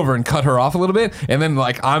rolled over and cut her off a little bit. And then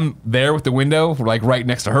like I'm there with the window, like right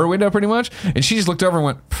next to her window pretty much, and she just looked over and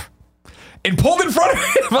went... and pulled in front of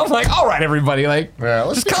him. I'm like, all right, everybody, like,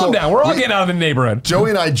 just calm down. We're all getting out of the neighborhood. Joey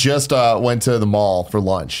and I just went to the mall for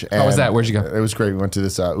lunch. How was that? Where'd you go? It was great. We went to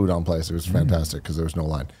this udon place. It was fantastic because there was no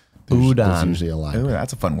line. There's Udon. usually a line. Ooh,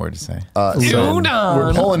 that's a fun word to say. So Udon.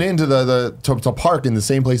 we're pulling into to park in the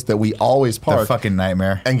same place that we always The park. fucking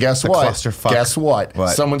nightmare. And guess The what? clusterfuck. Guess what?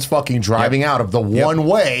 What? Someone's fucking driving out of the one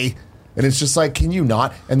way. And it's just like, can you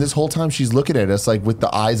not? And this whole time she's looking at us like with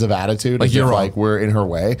the eyes of attitude, Like as you're if, wrong. like we're in her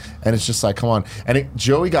way. And it's just like, come on. And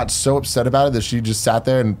Joey got so upset about it that she just sat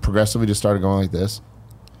there and progressively just started going like this.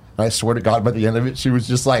 And I swear to God, by the end of it, she was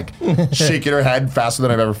just like shaking her head faster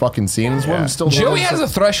than I've ever fucking seen. And this woman's still doing Joey this. has a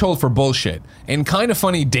threshold for bullshit, and kind of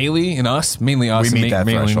funny daily in us, mainly us, We and meet that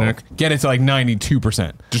mainly threshold. Nick, get it to like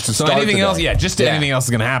 92%. Just to so start anything the else, day. yeah, just Yeah. anything else is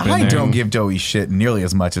gonna happen. I there. don't give Joey shit nearly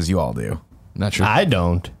as much as you all do. Not true. I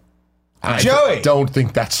don't. Joey! Don't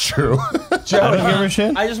think that's true. I don't give her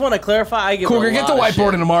shit. I just want to clarify. I give Cougar, her a get the lot of whiteboard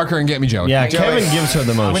shit. and a marker and get me Joey. Yeah, Joey, Kevin gives her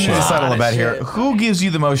the most We need to shit. settle a Lot bet of here. shit. Who gives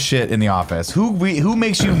you the most shit in the office? Who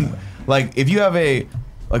makes you like if you have a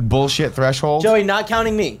like bullshit threshold? Joey, not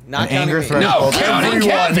counting me. Not An counting anger me. threshold. No, counting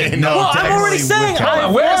Kevin. No, Well, I'm technically already saying would count.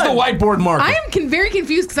 I Where's won. the whiteboard marker? I am very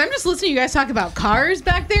confused because I'm just listening to you guys talk about cars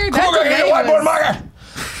back there. That's Cougar, get a whiteboard marker.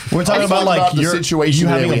 We're talking I'm about talking like about the your, situation you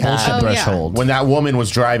that having a we bullshit had. Oh, yeah. threshold. When that woman was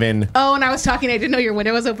driving. Oh, and I was talking. I didn't know your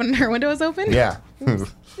window was open. Her window was open. Yeah.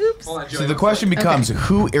 Oops. So the question becomes,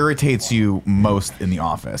 who irritates you most in the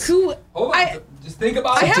office? Who? Hold on. I Just think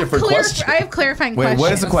about I it. have different question. I have clarifying Wait, questions.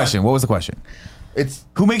 what is the question? What was the question? It's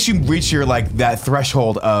Who makes you reach your like that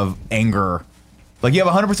threshold of anger? Like you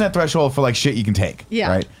have 100% threshold for like shit you can take. Yeah.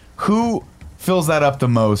 Right. Who fills that up the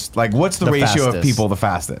most? Like, what's the The ratio of fastest. people the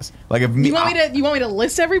fastest? Like, if me, You want me to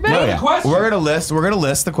list everybody? Yeah, yeah. Question. We're gonna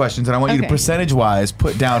list the questions, and I want you to Okay. percentage wise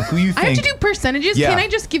put down who you I have think. to do percentages. Yeah. Can I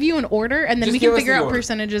just give you an order and then Just we give can us figure the out order.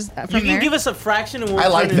 percentages from You can there? give us a fraction and we'll I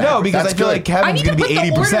like turn it that. out. No, because That's I feel good. like Kevin's I need to gonna put be the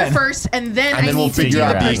 80%. order first, and then And I then we'll need to do figure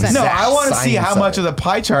out the the percentage. No, I want to see Science how of much it. of the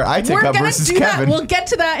pie chart I take We're up gonna versus do that. Kevin. We'll get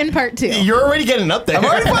to that in part 2. You're already getting up there. I'm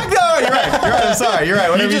already fucked up. You're right. You're right. I'm sorry. You're right.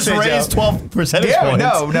 You Whatever just say, raised Joe. 12 percentage Yeah,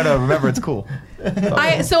 points. no. Remember, it's cool.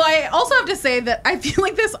 So I also have to say that I feel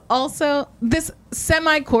like this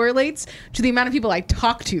semi correlates to the amount of people I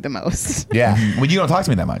talk to the most. yeah. Well, you don't talk to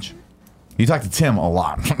me that much. You talk to Tim a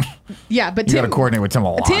lot. Yeah, but You got Tim, to coordinate with Tim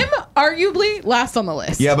a lot. Tim arguably last on the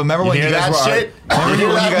list. Yeah, but remember when You you hear guys that were shit?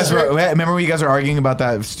 remember when you guys were arguing about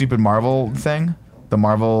that stupid Marvel thing? The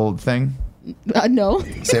Marvel thing? No.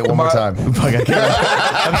 Say it one more time. Fuck, I can't.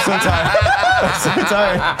 I'm so tired. I'm so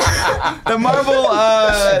tired. The Marvel,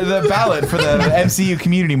 the ballot for the MCU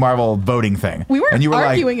community Marvel voting thing. We weren't and you were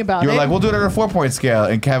arguing like, about You were it. like, we'll do it at a 4-point scale,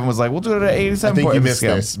 and Kevin was like, we'll do it at an I 87 think point you missed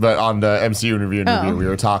scale. this, but on the MCU interview, Oh. we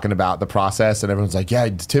were talking about the process, and everyone's like, yeah,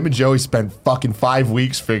 Tim and Joey spent fucking 5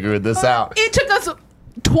 weeks figuring this out. It took us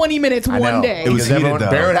 20 minutes I one know. day. It was Because heated, everyone,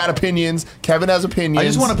 though. Barrett had opinions, Kevin has opinions. I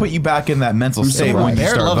just want to put you back in that mental state when you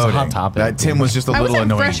Barrett start loves voting. Hot Topic. That Tim was just a I little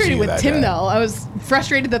wasn't annoying to frustrated you with that Tim day. though. I was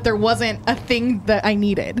frustrated that there wasn't a thing that I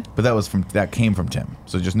needed. But that came from Tim,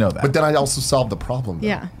 so just know that. But then I also solved the problem. Though,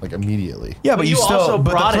 Yeah. like immediately. yeah, but But you you still. also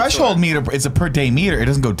But brought the it to threshold her. meter, it's a per day meter. It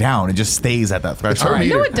doesn't go down. It just stays at that threshold.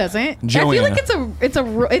 meter. No, it doesn't. Joey, I feel like it's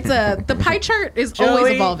a the pie chart is always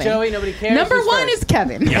Joey, evolving. Joey, nobody cares. Number Who's one first? is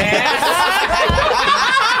Kevin.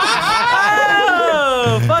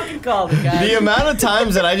 Oh, fucking called it, guys. The amount of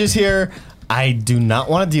times that I just hear, I do not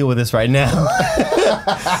want to deal with this right now.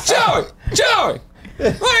 Joey!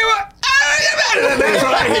 What? That's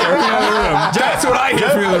what I hear from the other room. That's what I hear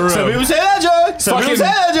from the room. Some people say that, Joey. Some people say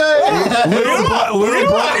that,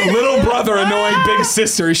 Joey. little brother annoying big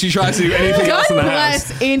sister. She tries to do anything God else in the house.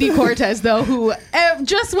 bless Andy Cortez though, who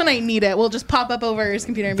just when I need it will just pop up over his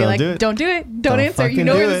computer and be Don't like, do it. "Don't do it. Don't answer. You fucking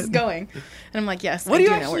know do where this it." is going." And I'm like, yes, What I do you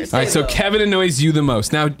know actually where it's say? All right, so though. Kevin annoys you the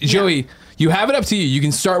most. Now, Joey, you have it up to you. You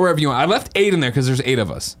can start wherever you want. I left 8 in there because there's 8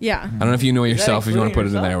 of us. Yeah. I don't know if you annoy yourself, if you want to put it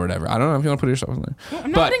in including there or whatever. I don't know if you want to put yourself in there.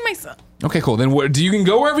 I'm not But- putting myself. Okay, cool. Then you can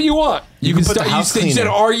go wherever you want. You can put the start. house You said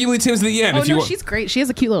cleaner. arguably Tim's to the end. Oh if you no, want. she's great. She has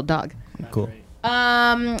a cute little dog. Cool.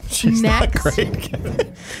 Next,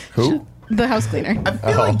 Who? the house cleaner.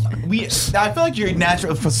 I feel like your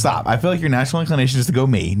natural stop. I feel like your natural inclination is to go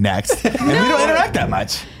me next, and we don't interact that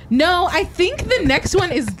much. No, I think the next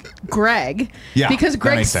one is Greg. Yeah, because that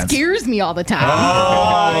Greg makes sense. scares me all the time.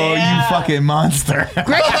 Oh, you fucking monster!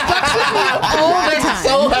 Greg fucks with me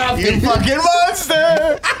all the time. You fucking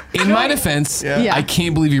monster! In my defense, Yeah. I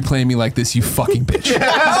can't believe you're playing me like this, you fucking bitch.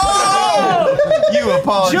 You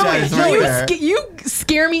apologize right there. You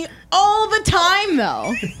scare me all the time,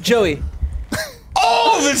 though. Joey,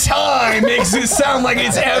 All the time makes it sound like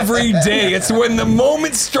it's every day. It's when the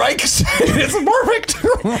moment strikes. It's perfect.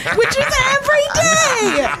 Which is every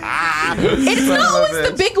day. It's not always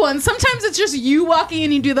the big one. Sometimes it's just you walking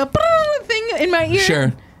and you do the thing in my ear.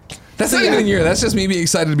 Sure. That's not even in your. That's just me being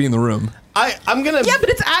excited to be in the room. I'm gonna. Yeah, but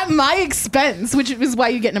it's at my expense, which is why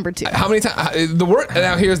you get number 2. How many times? The word.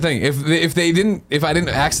 Now here's the thing. If I didn't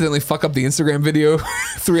accidentally fuck up the Instagram video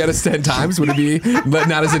 3 out of 10 times, would it be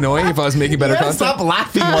not as annoying if I was making better content? Stop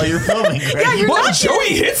laughing while you're filming. Greg. Yeah, you're Well, not.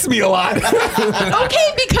 Joey hits me a lot.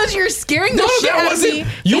 Okay, because you're scaring the shit out of me.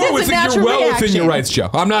 You're It is a natural well within reaction. your rights, Joe.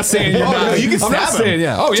 I'm not saying you're Oh, not. no, you can I'm not stab saying him.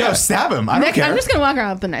 yeah. Oh yeah. Joe, stab him. I don't Nick, care. I'm just gonna walk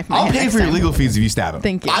around with the knife. in my I'll hand pay next for your time. legal fees if you stab him.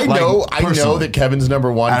 Thank you. I Like, know personally. that Kevin's number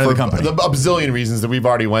one Out of for the company. a bazillion reasons that we've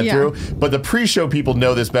already went Yeah. through. But the pre-show people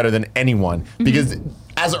know this better than anyone because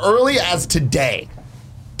as early as today,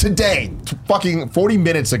 fucking 40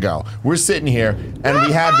 minutes ago, we're sitting here and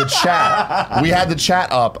we had the chat. We had the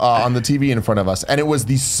chat up on the TV in front of us, and it was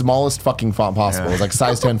the smallest fucking font possible. It was like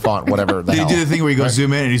size 10 font, whatever. The Did you hell. do the thing where you go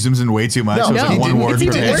zoom in and he zooms in way too much? No, So it's No. like one didn't. word It's per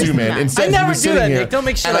even page. worse Zoom than in. that. Instead, I he never was do sitting that, here, Nick. Don't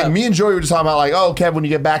make shit and like up. me and Joey were just talking about like, oh, Kev, when you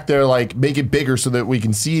get back there, like make it bigger so that we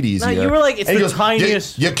can see it easier. you were like, it's And he the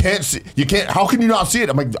tiniest- You can't see. You can't. How can you not see it?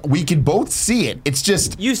 I'm like, we can both see it. It's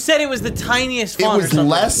just. you said it was the tiniest It font. or was something.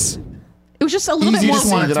 less It was just a little bit easy to more.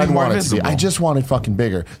 see want it than to I be more wanted it to be. visible. I just wanted fucking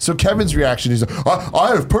bigger. So Kevin's reaction is,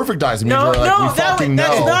 I have perfect eyes. And me and No, Joey are like, no, we fucking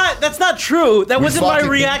know. that's not true. That We wasn't my fucking-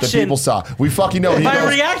 The reaction. people saw. We fucking know. And he My goes-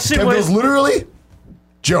 reaction Kevin was- goes, literally,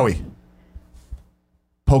 Joey,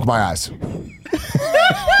 poke my eyes.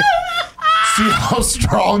 See how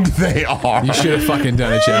strong they are. You should have fucking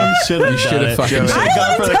done it, Joe. should've You should done have it, fucking Joey. done I it.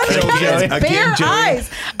 don't like touching Kevin's Again, bare Joey. eyes.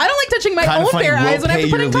 I don't like touching my Kind own of funny. bare eyes We'll when I have pay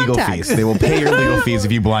to put your in legal contacts. fees. They will pay your legal fees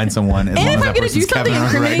if you blind someone. As long And as if that I'm going to do person's Kevin something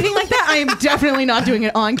Arnold, right? incriminating like that, I am definitely not doing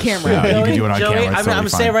it on camera. Yeah, you can do it on Joey, camera. It's I'm totally gonna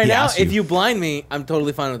say fine. right He now, asked if you blind me, I'm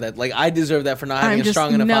totally fine with that. Like I deserve that for not having I'm a just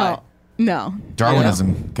strong enough eye. no.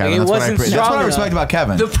 Darwinism, Kevin. It That's what I wasn't appreciate. That's what I strong respect enough. about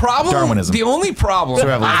Kevin. The problem, Darwinism. the only problem So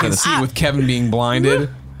we have a I look can at see with Kevin being blinded,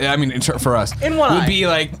 I mean, for us, In one would eye. be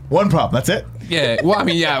like, One problem. That's it. yeah, well, I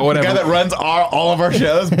mean, yeah, The whatever. guy that runs all of our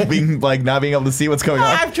shows, being like not being able to see what's going on.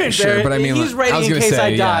 I've trained Sure, there. but I mean, he's like, I was ready in gonna case say,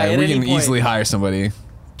 I die yeah, at we any can point. easily hire somebody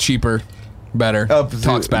cheaper, better, Oh,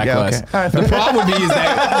 talks back yeah, less. okay. All right, The fair. problem would be is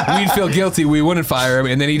that we'd feel guilty, we wouldn't fire him,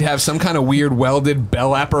 and then he'd have some kind of weird welded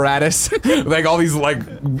bell apparatus, like all these like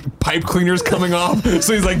pipe cleaners coming off.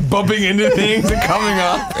 So he's like bumping into things and coming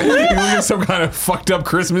up. He looks like some kind of fucked up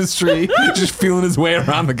Christmas tree, just feeling his way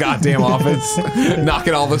around the goddamn office,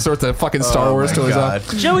 knocking all the sorts of fucking Star Wars my toys God.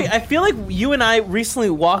 off. Joey, I feel like you and I recently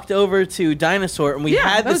walked over to Dinosaur and we Yeah,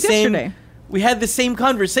 had that the was same yesterday. we had the same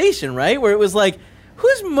conversation, right? Where it was like,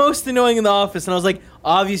 who's most annoying in the office? And I was like,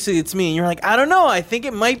 obviously it's me. And you're like, I don't know. I think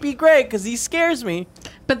it might be Greg because he scares me.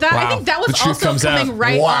 But that I Wow. think that was The truth also comes coming out.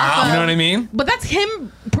 right off of, You know what I mean? But that's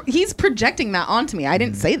him. He's projecting that onto me. I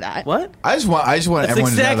didn't say that. What? I just want That's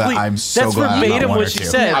everyone to know exactly. that I'm so that's glad I'm not verbatim one or what she two.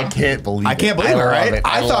 said. I can't believe. I can't believe it, love right?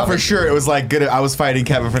 I thought love for it. sure it was like good. I was fighting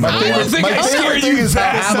Kevin for number I don't one. think My I favorite scared thing you is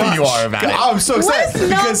that how happy you are about it. I'm so excited Let's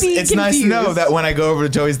not because be it's nice to know confused. that when I go over to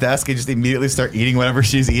Joey's desk and just immediately start eating whatever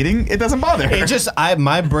she's eating, it doesn't bother her. It just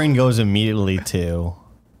my brain goes immediately to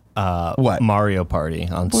What? Mario Party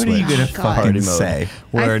on What Switch. are you gonna Party fucking mode, say?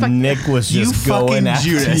 Where I fuck- Nick was You just fucking going after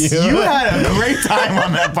Judas. you. You had a great time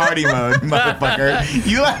on that party mode, motherfucker.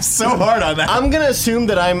 You laughed so hard on that. I'm gonna assume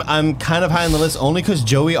that I'm kind of high on the list only because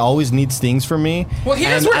Joey always needs things from me. Well,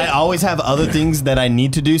 here's and where- I always have other things that I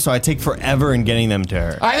need to do, so I take forever in getting them to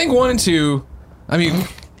her. I think 1 and 2. I mean,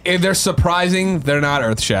 if they're surprising. They're not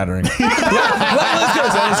earth shattering. Let's go.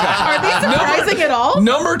 Are they surprising at all?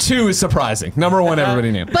 Number 2 is surprising. Number 1,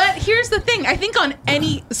 everybody knew. But here's the thing. I think on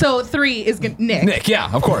any 3 is Nick. Nick, yeah,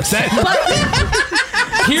 of course. That,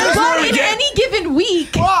 But, here's where but we in get. any given week,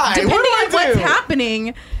 Why? depending What do I on what's do?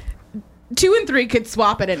 happening, 2 and 3 could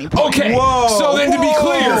swap at any point. Okay. So then to be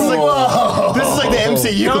clear. This is like the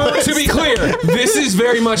MCU. To be clear, this is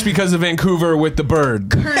very much because of Vancouver with the bird.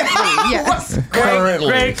 Currently, yes.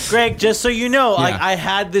 Greg, just so you know, like Yeah. I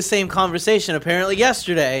had the same conversation apparently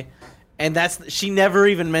yesterday, and she never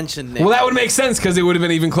even mentioned Nick. Well, that would make sense because it would have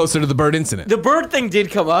been even closer to the bird incident. The bird thing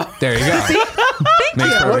did come up. There you go.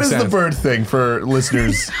 Makes perfect What is the sense. bird thing for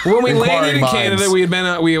listeners? When we landed inquiring in minds? Canada, we had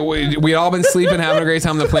been we had all been sleeping, having a great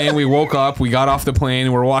time on the plane. We woke up, we got off the plane,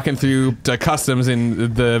 and we're walking through to customs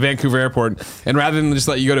in the Vancouver airport. And rather than just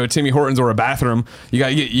let you go to a Timmy Hortons or a bathroom, you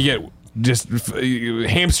get just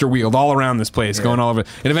hamster wheeled all around this place, going all over.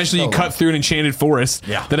 And eventually you cut through an enchanted forest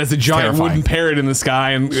that has a giant terrifying. wooden parrot in the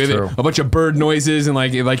sky and true. a bunch of bird noises and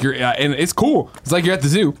like you're and it's cool. It's like you're at the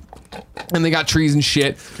zoo. And they got trees and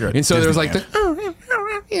shit. And so there was like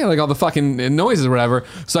like all the fucking noises or whatever.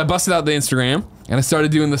 So I busted out the Instagram and I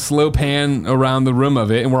started doing the slow pan around the room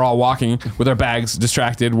of it. And we're all walking with our bags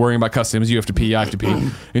distracted, worrying about customs. You have to pee, I have to pee.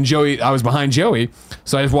 And Joey, I was behind Joey.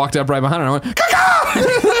 So I just walked up right behind her and I went,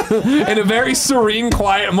 Caca! In a very serene,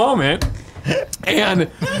 quiet moment. And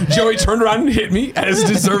Joey turned around and hit me, as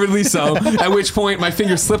deservedly so. At which point, my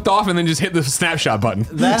finger slipped off and then just hit the snapshot button.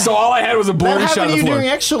 So all I had was a blurry That shot happened of to the you floor. during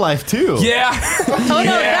Extra Life too. Yeah. Oh no,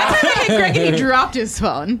 that time I hit Greg and he dropped his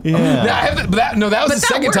phone. That was But the that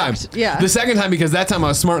second time. worked, yeah. The second time because that time I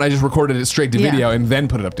was smart and I just recorded it straight to Yeah. video and then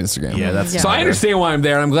put it up to Instagram. Yeah, that's So I understand why I'm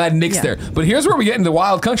there. I'm glad Nick's Yeah. there. But here's where we get into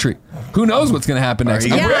wild country. Who knows what's going to happen next?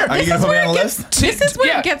 you I'm gonna- rare. Are you this gonna is put me where on it the gets- list? This is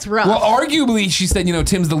where it gets rough. Well, arguably, she said,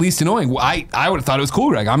 Tim's the least annoying. Well, I would have thought it was cool,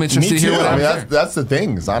 Greg. I'm interested Me to hear too. what I mean, happens. that's the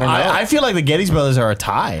things. I don't know. I feel like the Gettys brothers are a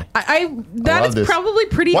tie. that love is this. probably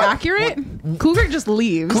pretty What? accurate. Cougar just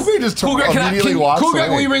leaves. Cougar just Cool, Greg, immediately walks Cool, Greg,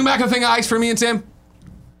 away. will you bring back a thing of ice for me and Tim?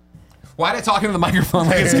 Why did I talk into the microphone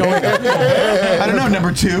like it's going? I don't know.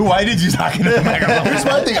 Number 2. Why did you talk into the microphone? Here's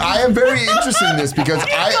my thing. I am very interested in this because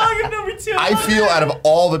I feel out of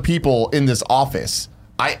all the people in this office,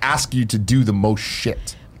 I ask you to do the most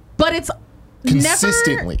shit. But it's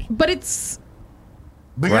Consistently. Never, but it's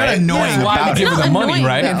But you're not Right? annoying That's why we about give it. her the not money, annoying,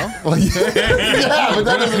 right? though. Yeah, but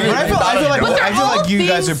that doesn't mean But I feel like you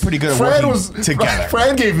guys are pretty good at Fran working was together.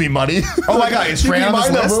 Fran gave me money. Oh my god, is He'd Fran be on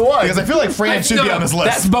this my list? number one. Because I feel like Fran should be on this That's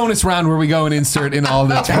list. bonus round where we go and insert in all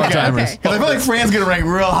the part-timers. okay. Because I feel like Fran's gonna rank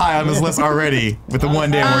real high on this list already with the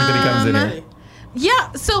one day of work that he comes in here.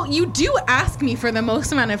 Yeah, so you do ask me for the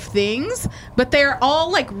most amount of things, but they're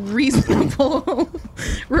all like reasonable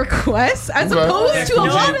requests as Okay. opposed to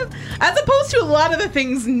a lot of the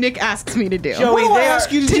things Nick asks me to do. Joey, What do I they are-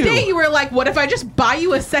 ask you to do? Today you were like, "What if I just buy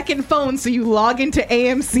you a second phone so you log into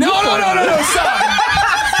AMC?" No, for me?" stop.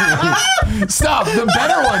 Stop.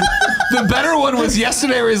 The better one was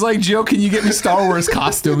yesterday where he's like, Joe, can you get me Star Wars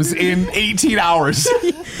costumes in 18 hours?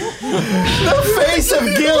 The face of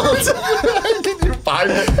guilt.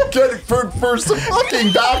 Can you for some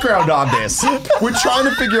fucking background on this? We're trying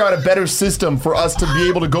to figure out a better system for us to be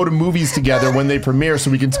able to go to movies together when they premiere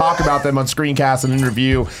so we can talk about them on Screencast and in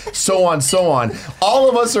review, so on, so on. All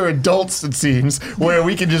of us are adults, it seems, where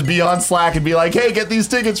we can just be on Slack and be like, hey, get these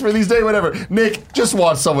tickets for these days, whatever. Nick just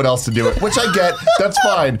wants someone else to do it, which I get. That's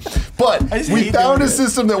fine. But we found a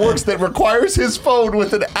system that works that requires his phone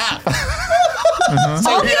with an app. So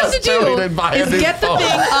All he has to Joey to do buy a is new get the phone. thing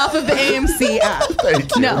off of the AMC app.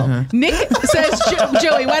 Thank you. No. Nick says,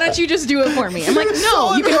 Joey, why don't you just do it for me? I'm like,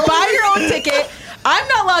 no, you can buy your own ticket. I'm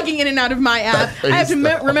not logging in and out of my app. I have to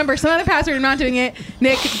remember some other password. I'm not doing it.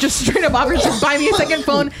 Nick just straight up offers to buy me a second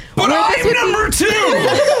phone. But I'm number 2.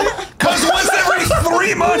 Because once every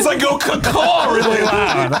 3 months I go caw really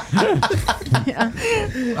loud. Yeah,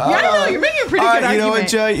 I don't know. You're making a pretty good You know what, argument.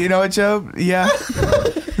 Joe? You know what, Joe? Yeah.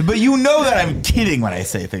 But you know that I'm kidding when I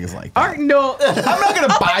say things like that. No. I'm not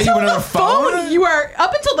gonna buy you another phone. You are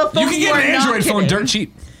up until the phone. You can get an are not Android phone kidding. dirt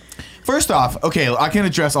cheap. First off, okay, I can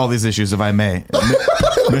address all these issues if I may,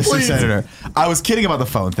 Mr. Please. Senator. I was kidding about the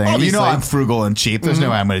phone thing. Obviously. You know I'm frugal and cheap. There's no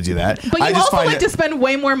way I'm going to do that. But I you just also find like it to spend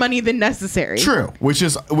way more money than necessary. true, which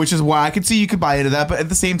is why I could see you could buy into that. But at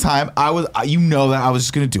the same time, that I was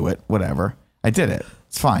just going to do it. Whatever, I did it.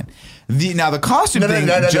 It's fine. Now the costume thing.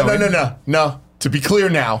 Joey- No. To be clear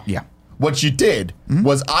now. Yeah. What you did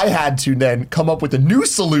was I had to then come up with a new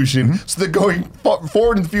solution so that going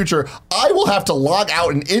forward in the future, I will have to log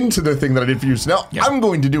out and into the thing that I did for you. So now I'm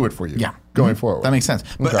going to do it for you. Yeah. going forward. That makes sense.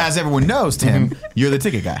 But Okay. as everyone knows, Tim, you're the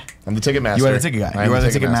ticket guy. I'm the ticket master. You are the ticket guy. I am You are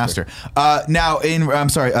the ticket master. Now, I'm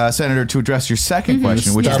sorry, Senator, to address your second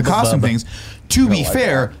question, which is the costume things. To be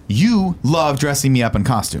fair, you love dressing me up in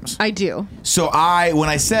costumes. I do. So when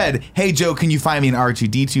I said, "Hey Joe, can you find me an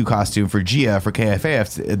R2D2 costume for Gia for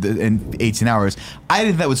KFAF in 18 hours?" I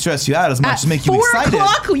didn't think that would stress you out as much as make you excited. 4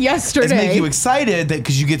 o'clock yesterday. It's make you excited that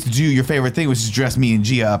because you get to do your favorite thing, which is dress me and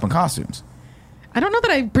Gia up in costumes. I don't know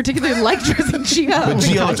that I particularly like dressing Gia. But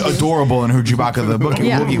Gia looked adorable in her Chewbacca the Wookiee.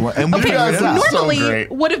 Yeah. And we Okay, figured it so out. normally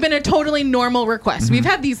great. would have been a totally normal request. We've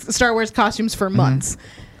had these Star Wars costumes for months.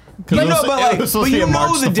 But no, but you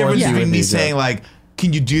know the difference Yeah. between me saying like,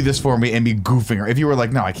 "Can you do this for me?" and me goofing her. If you were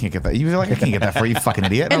like, "No, I can't get that," you'd be like, "I can't get that for you, you fucking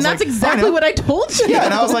idiot." And I was that's like, exactly "I know." what I told you. Yeah,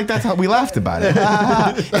 and I was like, "That's how we laughed about it." It's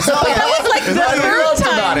not like That was like the third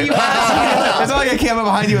time you asked me. it's not like I came up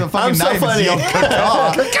behind you with a fucking I'm so knife funny. and yelled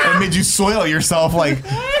 "Caw," and made you soil yourself like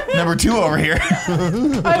number 2 over here.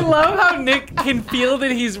 I love how Nick can feel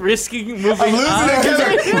that he's risking moving I'm losing up.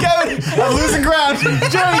 it, Kevin. I'm losing ground.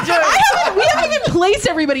 We haven't even placed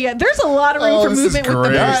everybody yet. There's a lot of room for this is movement with the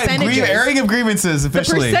great. All right, percentages. airing of grievances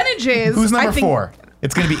officially. percentages, Who's number I think- 4?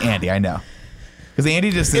 It's going to be Andy. I know. Because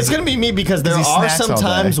Andy just It's gonna be me because there he are snacks some all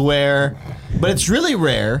times day. where, but it's really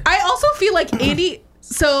rare. I also feel like Andy.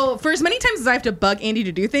 So for as many times as I have to bug Andy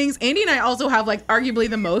to do things, Andy and I also have like arguably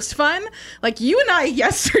the most fun. Like you and I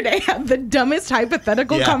yesterday had the dumbest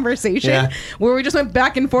hypothetical Yeah. conversation Yeah. where we just went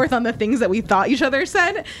back and forth on the things that we thought each other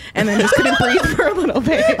said, and then just couldn't breathe for a little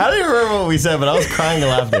bit. I don't even remember what we said, but I was crying of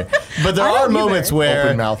laughter. But there I are don't moments either. where,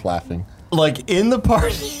 Open mouth laughing. like in the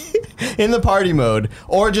party mode,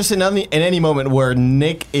 or just in any moment where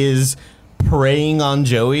Nick is preying on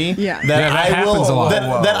Joey, Yeah. that Yeah, that I happens will a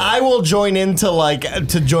lot. that I will join in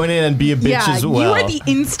to join in and be a bitch Yeah, as well. you are the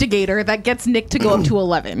instigator that gets Nick to go up to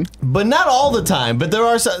 11. But not all the time. But there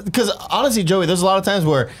are some, because honestly, Joey, there's a lot of times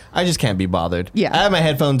where I just can't be bothered. Yeah. I have my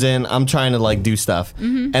headphones in. I'm trying to like do stuff,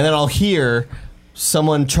 and then I'll hear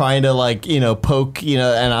someone trying to like poke,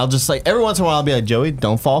 and I'll just like every once in a while I'll be like, Joey,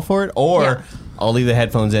 don't fall for it, or Yeah. I'll leave the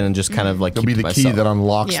headphones in and just kind of like It'll keep be to the key myself. that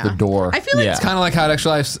unlocks Yeah. the door. I feel like Yeah. It's kind of like how at Extra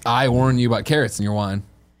Life I warn you about carrots in your wine.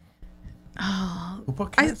 Who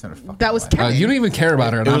put carrots in a fucking that was wine? Kevin. You don't even care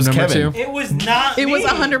about her. And It I'm was number Kevin. 2. It was not It was me.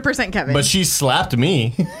 100% Kevin. But she slapped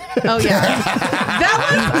me, Oh yeah,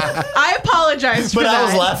 that was. I apologized for but that. I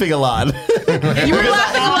was laughing a lot. You were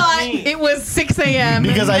laughing a lot. me. It was 6 a.m.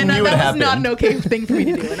 Because I and knew that it was not happened. an okay thing for me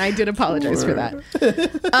to do, and I did apologize for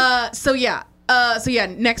that. So yeah,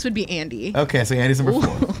 next would be Andy. Okay, so Andy's number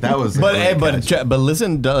 4. That was. a But great hey, but catch. but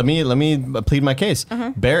listen, let me plead my case.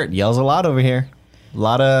 Barrett yells a lot over here. A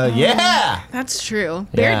lot of yeah. That's true.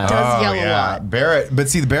 Yeah. Barrett does yell a yeah. lot. Barrett, but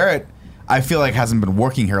see, the Barrett, I feel like hasn't been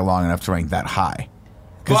working here long enough to rank that high.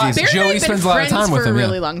 Well, Because Barrett Joey and I have been spends a lot of friends time with for him, a yeah.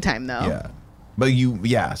 really long time, though. yeah.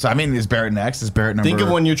 But so I mean, is Barrett next? Is Barrett number? Think of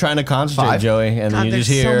when you're trying to concentrate, 5? Joey, and then God, you there's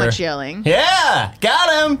just so hear much yelling. yeah,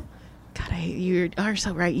 got him. God, you are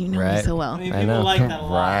so right. You know me Right. so well. I mean, I people know. like that a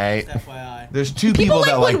lot. Right. Just FYI. There's 2 People people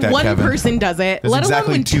that like like when that, one Kevin. person does it, There's let alone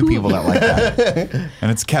exactly when 2 two people that like that,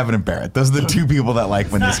 and it's Kevin and Barrett. Those are the 2 people that like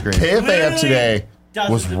when they scream. KFAF today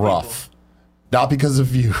Dozens was of people. rough. Not because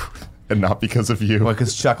of you, and not because of you. What?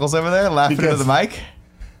 Because Chuckles over there laughing into Because- the mic.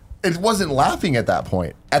 It wasn't laughing at that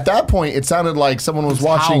point. At that point, it sounded like someone was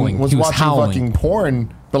watching howling. He was watching howling. fucking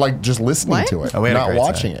porn, but like just listening What? to it, Oh, we had a not great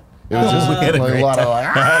watching time. it. It was just like a lot of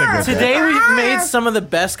like, Today we made some of the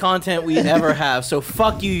best content we ever have. So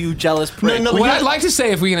fuck you, you jealous prick. No, What I'd like to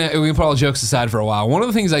say, if we can put all jokes aside for a while, one of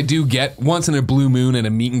the things I do get once in a blue moon at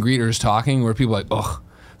a meet and greeters talking, where people are like, ugh.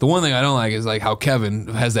 The one thing I don't like is like how Kevin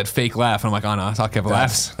has that fake laugh. And I'm like, oh no, that's how Kevin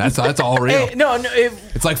laughs. That's all real. Hey, no.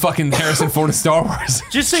 It's like fucking Harrison Ford in Star Wars.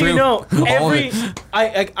 Just so True. you know, All of every it.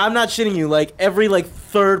 I'm not shitting you. Like every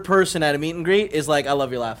third person at a meet and greet is like, I love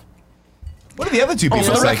your laugh. What do the other 2 people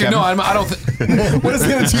For the say? record, Kevin? no, I don't. What is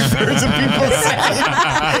the other 2/3 of people say?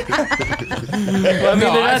 I mean,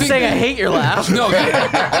 they're not saying I hate your laugh. No,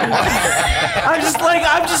 I'm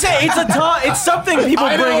just saying it's something people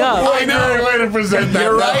I know, bring up. I know. way to present that.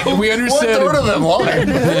 You're right. We understand. 1/3 of them lying.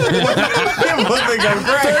 People think I'm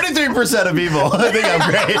great. 33% of people think I'm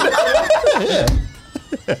great.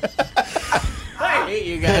 I hate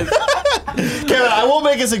you guys. Kevin, I will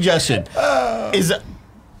make a suggestion. Is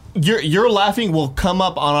your laughing will come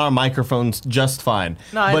up on our microphones just fine,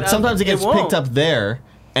 No, but sometimes it gets won't. picked up there,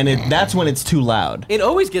 and that's when it's too loud. It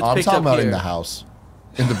always gets I'm picked talking up about here. in the house,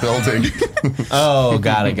 in the building. Oh,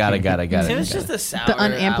 got it. It's just a sour The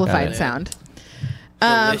unamplified apple. sound.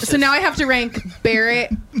 So now I have to rank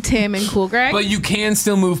Barrett, Tim, and Cool Greg. But you can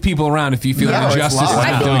still move people around if you feel No, an it's injustice. live. is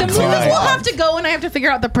I not think doing the it. movies Right. will have to go, and I have to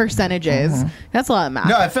figure out the percentages. That's a lot of math.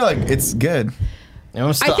 No, I feel like it's good.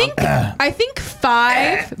 I think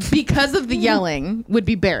 5 because of the yelling would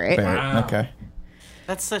be Barrett. Barrett. Okay.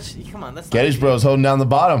 That's such. Come on, that's. Gettys Bros holding down the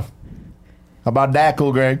bottom. How about that,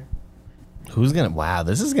 Cool Greg? Who's gonna? Wow,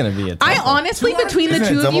 this is gonna be a. I tough one. honestly, between the Isn't it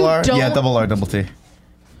two of double you, R? don't. Yeah, double R, double T.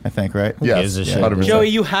 I think, right? gives a shit? 100%. Joey,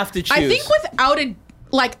 you have to choose. I think without a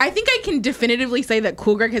I think I can definitively say that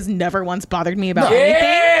Cool Greg has never once bothered me about anything.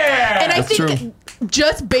 And I think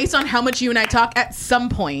just based on how much you and I talk, at some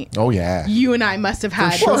point, Oh yeah. you and I must have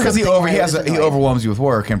had. Well, because he something where I was he annoyed. overwhelms you with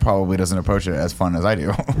work and probably doesn't approach it as fun as I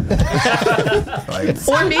do.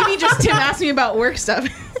 Or maybe just Tim asks me about work stuff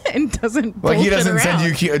and doesn't. Like he bullshit doesn't around. send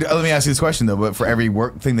you cute. Let me ask you this question though. But for every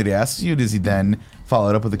work thing that he asks you, does he then follow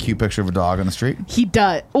it up with a cute picture of a dog on the street? He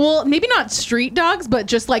does. Well, maybe not street dogs, but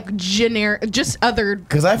just like generic, just other.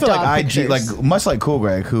 Because I feel like dog pictures. like much like Cool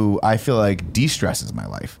Greg, who I feel like de-stresses my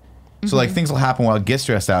life. So like things will happen while I get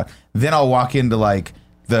stressed out. Then I'll walk into like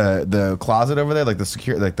the closet over there, like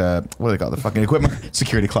the what do they call it? The fucking equipment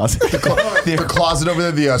security closet. The closet over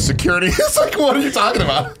there, the security. It's like, what are you talking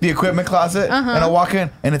about? The equipment closet, and I'll walk in,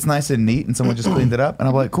 and it's nice and neat, and someone just cleaned it up, and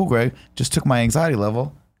I'm like, cool, Greg, just took my anxiety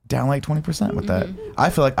level down like 20% with that. I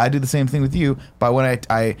feel like I do the same thing with you by when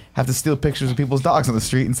I have to steal pictures of people's dogs on the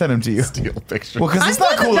street and send them to you. Steal pictures. Well, because it's I'm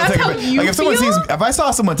not glad cool to that's take a how picture. you Like if someone feel? sees, if I saw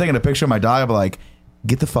someone taking a picture of my dog, I'd be like,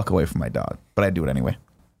 get the fuck away from my dog. But I do it anyway.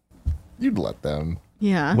 You'd let them.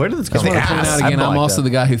 Yeah. Where did this I come want to from? point out I'd again, go I'm like also that. the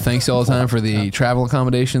guy who thanks you all the time for the travel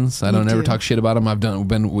accommodations. I don't ever do. talk shit about them. I've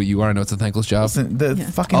been what you are. I know it's a thankless job. Listen, the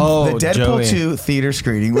fucking Oh, the Deadpool Joey. 2 theater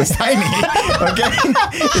screening was tiny. Okay,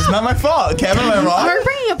 it's not my fault. Kevin, am I wrong? We're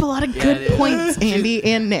bringing up a lot of it good is. points, Andy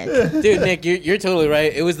and Nick. Dude, Nick, you're totally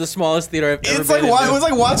right. It was the smallest theater I've ever It's like been it into. was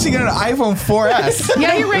like watching it on an iPhone 4S.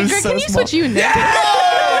 Yeah, you're right. It was Greg, so can you small. switch you and Nick?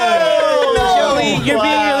 Joey, you're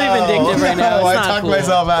being really vindictive right now. Oh, It's I not talked cool.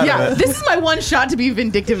 myself out Yeah, of it. this is my one shot to be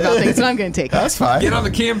vindictive about things, and I'm going to take it. That's fine. Get on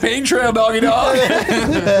the campaign trail, doggy dog.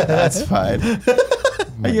 That's fine.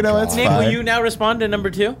 You know, it's Nick, fine. will you now respond to number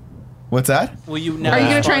 2? What's that? Will you now? Are you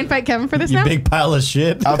going to respond? try and fight Kevin for this You now? big pile of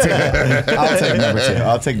shit. I'll take number 2.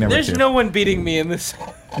 I'll take number There's 2. no one beating me in this.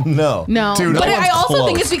 No. No, Dude, but no I one's also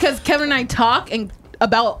think close. it's because Kevin and I talk and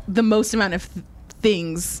about the most amount of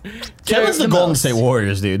things. Kevin's the the Golden most. State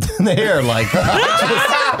Warriors, dude. They are like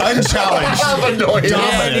Unchallenged. dominant.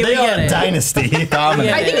 dude, They we get are a it. dynasty. Yeah.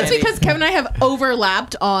 I think it's because Kevin and I have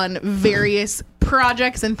overlapped on various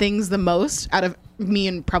projects and things the most out of me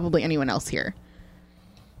and probably anyone else here.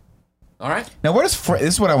 All right. Now, where does Fran?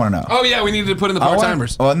 This is what I want to know. Oh yeah, we needed to put in the I part wanna-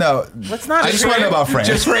 timers. Well, no. Let's not. I just want to know about Fran.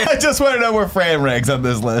 Just Fran. I just want to know where Fran ranks on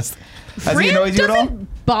this list. Has he Fran annoyed you at all?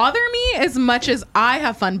 doesn't bother me as much as I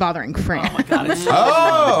have fun bothering Fran.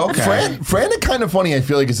 Oh, okay. Fran, kind of funny. I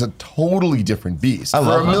feel like it's a totally different beast for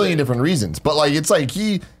love a million different reasons. But like, it's like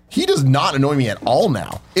he does not annoy me at all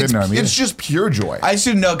now. It's annoy me it's just pure joy. I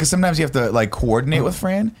should know because sometimes you have to like coordinate with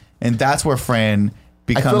Fran, and that's where Fran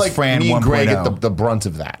I becomes feel like Fran me 1.0. and Greg get the brunt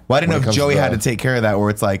of that. Well, I didn't when know it if comes Joey the- had to take care of that, where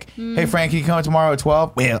it's like, hey, Fran, can you come tomorrow at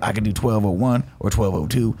 12? Well, I can do 12:01 or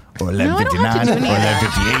 12:02 or I don't have to 11:59 do or any of that.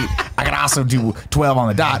 11:58. I can also do 12 on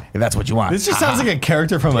the dot if that's what you want. This just sounds like a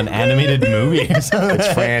character from an animated movie. It's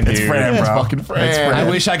Fran, dude. It's Fran, bro. It's fucking Fran. It's Fran. I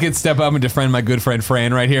wish I could step up and defriend my good friend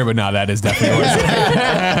Fran right here, but no, that is definitely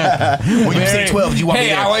yours. When you say 12, do you want me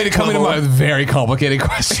Hey, to I want you to come into 12:01? my very complicated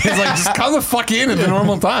questions. Like, just come the fuck in at the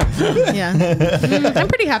normal time. Yeah, I'm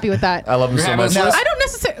pretty happy with that. I love him so You're much. having I don't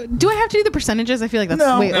necessarily. Do I have to do the percentages? I feel like that's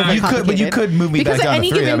No, way you overcomplicated. could, but you could move me because back at down any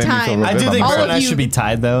to 3. That given made me feel time, real I good do about think all myself. Greg and I of you- should be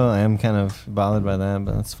tied, though. I am kind of bothered by that,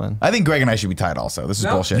 but that's fine. I think Greg and I should be tied also. This is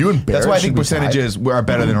No. bullshit. You and That's Barrett why I should think be tied. percentages are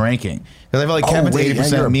better than ranking. Because I feel like Kevin's wait, yeah,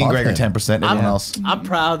 80%, you're me and Greg are above 10%, everyone else. I'm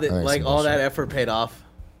proud that Thanks, like all bullshit. that effort paid off.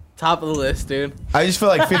 Top of the list, dude. I just feel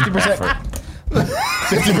like 50%.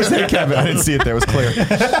 50% Kevin. I didn't see it there. It was clear.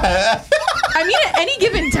 I mean, at any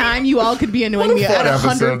given time, you all could be annoying me at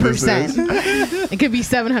fun episode this 100%. It could be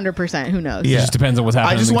 700%. Who knows? It just depends on what's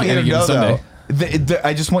happening. I just want you to any given know, Sunday. though,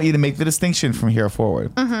 I just want you to make the distinction from here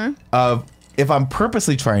forward. Of if I'm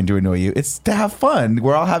purposely trying to annoy you, it's to have fun.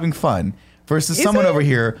 We're all having fun. Versus Is someone it? over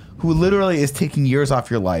here who literally is taking years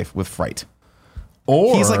off your life with fright.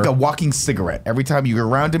 Or He's like a walking cigarette. Every time you're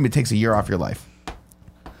around him, it takes a year off your life.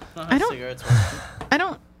 I don't- Cigarettes. I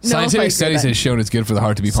don't know. if I Scientific agree studies with that. has shown it's good for the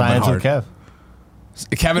heart to be pumping science hard. with Kev.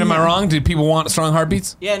 Kevin, am I wrong? Do people want strong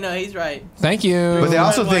heartbeats? Yeah, no, he's right. Thank you. But they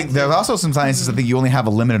also think there's also some scientists that think you only have a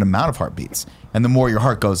limited amount of heartbeats, and the more your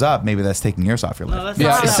heart goes up, maybe that's taking years off your life. No, that's Yeah,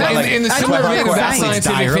 not so how in the That's similar why vein of that athletes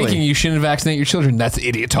die scientific early. thinking, you shouldn't vaccinate your children. That's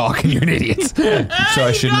idiot talk, and you're an idiot. So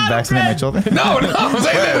I shouldn't vaccinate my children? No.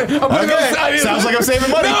 Okay. Sounds like I'm saving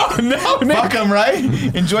money. No. Fuck them, right?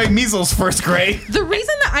 Enjoy measles first grade. The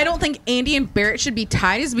reason that I don't think Andy and Barrett should be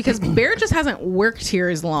tied is because Barrett just hasn't worked here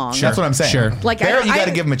as long. That's what I'm saying. Sure. Like, Barrett, you I- got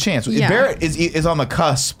to give him a chance. Yeah. Barrett is on the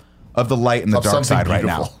cusp of the light and the Of dark something side right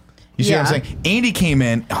now. beautiful. You see what Yeah. I'm saying? Andy came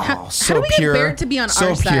in, How so do we pure, get Barrett to be on so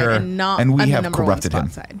our side pure, and not and we on the have number corrupted one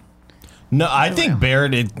him. spot side? No, I think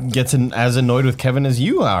Barrett gets as annoyed with Kevin as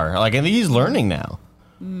you are. Like, I think he's learning now.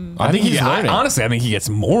 I think he's learning. Honestly, I think he gets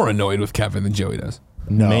more annoyed with Kevin than Joey does.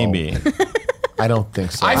 No. Maybe. I don't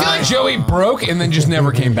think so. I feel like Joey broke and then just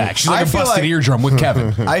never came back. She's like I a feel busted like- eardrum with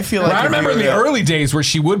Kevin. I feel like I if remember in you the were- early days where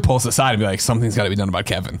she would pull us aside and be like, something's got to be done about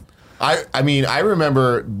Kevin. I mean, I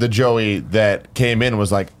remember the Joey that came in and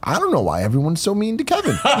was like, I don't know why everyone's so mean to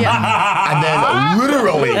Kevin. Yeah. And then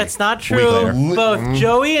literally, That's not Week true. later. Both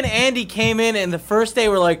Joey and Andy came in, and the first day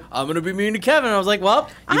were like, "I'm gonna be mean to Kevin." And I was like, "Well,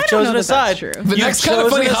 I you've don't chosen know a that that's side." true. The You've next kind of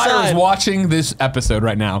chosen funny a hire is side. watching this episode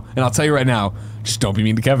right now, and I'll tell you right now, just don't be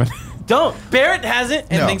mean to Kevin. Don't. Barrett hasn't,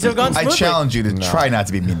 and No, things have gone I smoothly. challenge you to try not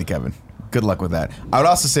to be mean to Kevin. Good luck with that. I would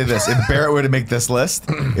also say this: if Barrett were to make this list,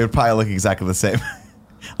 it would probably look exactly the same.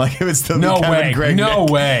 Like it would still be No Kevin, way. Greg, No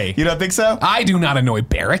Nick. way. You don't think so? I do not annoy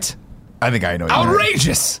Barrett. I think I know. you.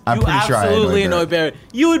 Outrageous. I'm You pretty sure I absolutely annoy annoy Barrett.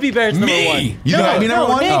 You would be Barrett's number Me? one. You think I'd be number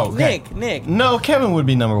no, one? Nick, Oh, okay. Nick. No, Kevin would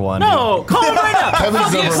be number one. No, call him right now. Kevin's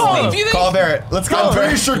Fucking number call one. him. If you think- Call Barrett. Let's call I'm pretty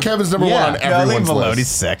Barrett. sure Kevin's number Yeah, one on no, leave him everyone's alone. list. He's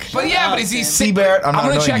sick. But yeah, but is he See, Barrett, I'm not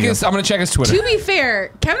gonna annoying check you. his. I'm gonna check his Twitter. To be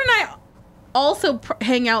fair, Kevin and I also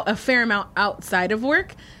hang out a fair amount outside of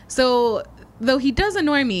work. So though he does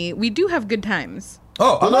annoy me, we do have good times.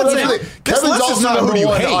 Oh, I'm Well, not no, saying that's the thing. this Kevin's list is also not number who you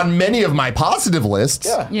one hate. on many of my positive lists.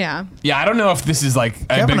 Yeah. Yeah. Yeah, I don't know if this is like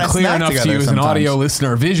I've Kevin been and I clear snack enough to together you as an sometimes. audio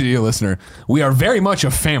listener or video listener. We are very much a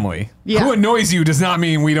family. Yeah. Who annoys you does not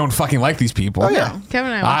mean we don't fucking like these people. Oh, yeah. No,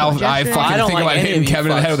 Kevin and I. I walk fucking I don't think like about any hitting of you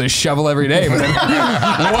Kevin in the head fucks. with a shovel every day. But then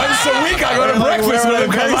once a week I go to breakfast with him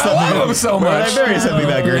because I love him so When I much. bury something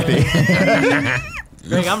that girthy.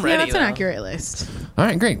 Greg, I'm Yeah, ready. that's an though. accurate list. All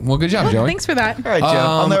right, great. Well, good job, Well, Joey. thanks for that. All right, Joe.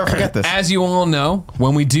 I'll never forget this. As you all know,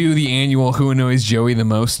 when we do the annual Who Annoys Joey the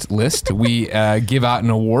Most list, we give out an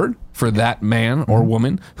award for that man or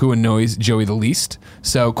woman who annoys Joey the least.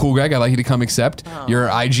 So, cool, Greg, I'd like you to come accept your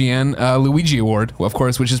IGN Luigi Award, of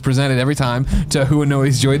course, which is presented every time to Who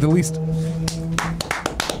Annoys Joey the least.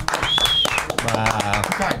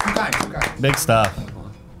 Big stuff.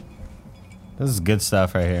 This is good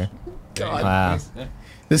stuff right here. Wow.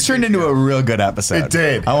 This turned into a real good episode. It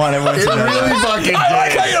did. I want everyone It to know really that. fucking I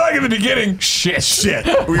like how did. you like in the beginning. Shit.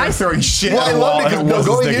 We were throwing shit Well, at I the wall. love it and because was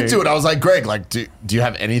going sticking. into it, I was like, Greg, like, do you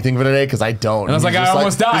have anything for today? Because I don't. And I was like, He's I just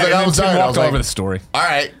almost died. He's like, And I then almost Tim died. I walked was all over like, the story. all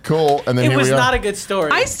right, cool. And then It here was we are. not a good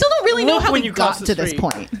story. I still don't really know Look how when we you cross got the to this street.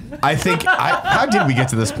 point. I think. How did we get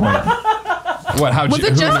to this point? What? How? Was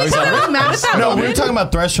it just because I was mad at that No, we woman? were talking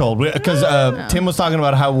about threshold because Tim was talking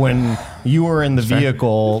about how when you were in the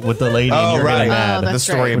vehicle with the lady and Oh, you were right. getting mad. Oh, that's The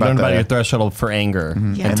story we about learned about the. your threshold for anger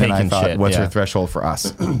and and then taking I thought, shit. what's yeah. your threshold for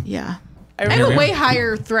us? Yeah. I I have remember- a way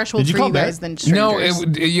higher threshold Did you for call you guys Barrett? than No,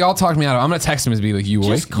 strangers. y'all talked me out of it. I'm going to text him and be like, you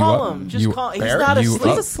awake? Just call you up? him. Just You- call. He's Barrett? not You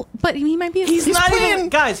asleep. up? He's but he might be. He's not even.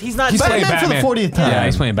 Guys, he's not. He's asleep. playing Batman for the Batman. 40th time. Yeah,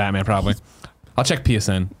 he's playing Batman probably. I'll check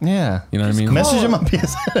PSN. Yeah. You know what I mean? Message him on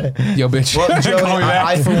PSN. Yo, bitch. Well, Call Joey, me back.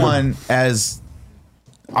 I for one, as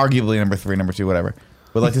arguably number 3, number 2, whatever,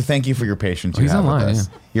 would like to thank you for your patience you He's have online, with us.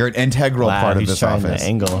 yeah. You're an integral Wow, part of he's this trying office, the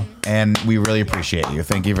angle. and we really appreciate you.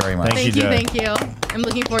 Thank you very much. Thank Thank you, Joe. thank you. I'm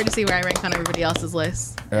looking forward to see where I rank on everybody else's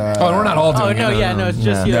list. Oh, we're not all doing Oh it. no, yeah, no, it's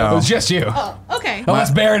just you. No. It was just you. Oh, okay.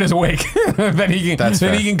 Unless Barrett is awake, then he can. That's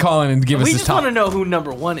then fair. he can call in and give us We his just top. want to know who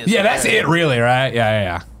number one is. Yeah, that's it, really, right?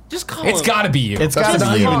 Yeah. Just call It's him. got to be you. It's That's got to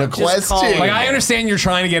not be even you. a Just call question. him. Like I understand you're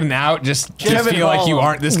trying to get an out. Just Kevin feel like you Hall.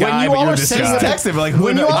 aren't this When guy, you but all you're are this saying guy. Text him like who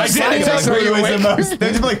When you knows? all I did Like, text her, who you is the awake? most? They're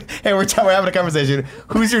just like, hey, we're having a conversation.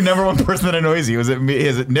 Who's your number one person that annoys you? Is it me?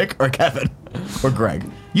 Is it Nick or Kevin or Greg?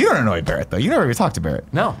 You don't annoy Barrett though. You never even talk to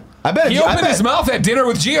Barrett. No. I bet He I opened bet- his mouth at dinner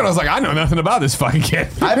with Gio, and I was like, I know nothing about this fucking kid.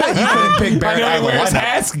 I bet you couldn't pick I Barrett. know he either. wears I know.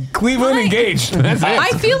 hats, Cleveland engaged. That's it. I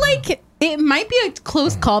feel like it might be a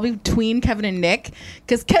close call between Kevin and Nick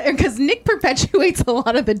because Nick perpetuates a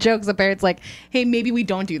lot of the jokes that Barrett's like, hey, maybe we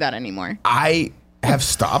don't do that anymore. I have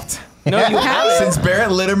stopped. No, you haven't. Since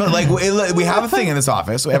Barrett literally, like, we have a thing in this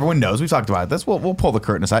office, so everyone knows. We've talked about this. We'll pull the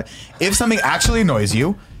curtain aside. If something actually annoys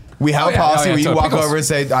you, we have Oh, a yeah. policy Oh, yeah. where you So walk pickles. over and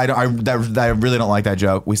say, I really don't like that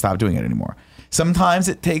joke. We stop doing it anymore. sometimes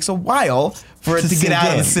it takes a while for it to get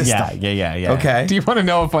out of the system. Yeah. Okay. Do you want to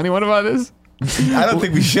know a funny one about this? I don't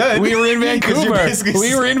think we should. We were in 'Cause you're Vancouver. basically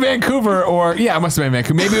We were in Vancouver, or yeah, it must have been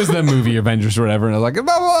Vancouver. Maybe it was the movie Avengers or whatever. And I was like,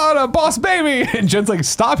 "Oh, boss baby," and Jen's like,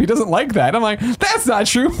 "Stop! He doesn't like that." I'm like, "That's not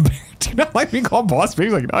true. Do you not like being called boss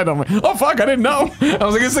baby?" He's like, "No, I don't." I'm like, "Oh fuck, I didn't know." I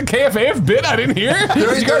was like, "It's a KFAF bit. I didn't hear."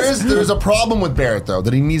 There's a problem with Barrett though,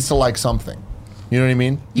 that he needs to like something. You know what I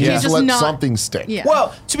mean? You He can't needs to just let not- something stick. Yeah.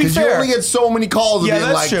 Well, to be Because you fair, only get so many calls. yeah, of being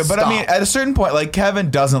that's like, true. But I mean, stop. at a certain point, like Kevin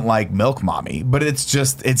doesn't like Milk Mommy, but it's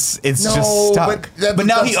just it's No, just stuck. but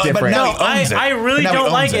now that's he different. now No, he owns it. I really Now he don't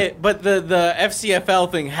owns like it, but the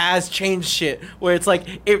FCFL thing has changed shit. Where it's like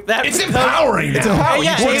if that It's becomes- empowering. It's now. empowering.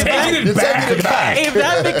 Yeah, We're if taking that- it back. taking it back. If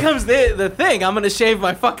that becomes the thing, I'm gonna shave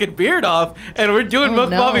my fucking beard off, and we're doing Milk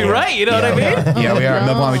no. Mommy right. You know what I mean? Yeah, we are no.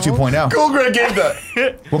 Milk Mommy 2.0. Cool, Greg gave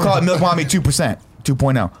that. We'll call it Milk Mommy 2%.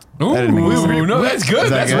 2.0. Ooh, That didn't make sense. no, that's good. Is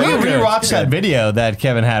that That's good? real We good. rewatched that video that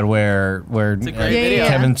Kevin had where It's a great video.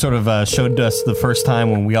 Kevin sort of showed us the first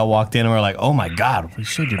time when we all walked in and we were like, "Oh my god, we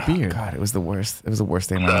shaved your beard." God, it was the worst. It was the worst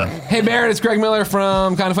day of my life. Hey Barrett, it's Greg Miller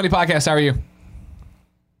from Kind of Funny Podcast. How are you?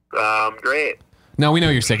 Great. No, we know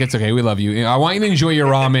you're sick. It's okay. We love you. I want you to enjoy your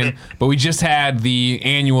ramen, but we just had the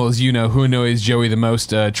annual, as you know, Who Annoys Joey the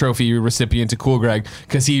Most trophy recipient to Cool Greg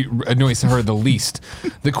because he annoys her the least.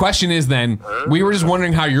 The question is then, we were just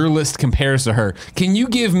wondering how your list compares to her. Can you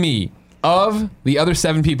give me, of the other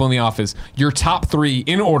 7 people in the office, your top 3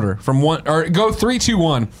 in order from 1, or go 3, 2,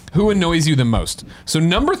 1, who annoys you the most? So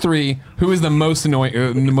number 3, who is the most annoying?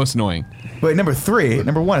 Wait, number 3.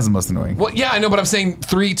 Number 1 is the most annoying. Well, yeah, I know, but I'm saying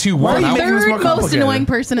 3, 2, 1. are you How- making this Third more most complicated? annoying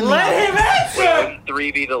person in the Let office. him answer.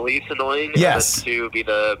 3 be the least annoying. Yes. And then 2 be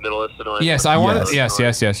the middleest annoying. Yes, I want Yes. it.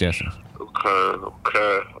 Yes.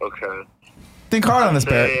 Okay. Think hard on this,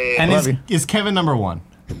 Barrett. Say- And Love you. is Kevin number 1?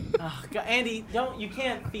 God, Andy, you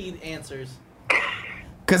can't feed answers.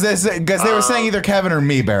 Because they were saying either Kevin or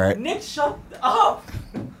me, Barrett. Nick, shut up.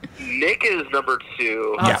 Nick is number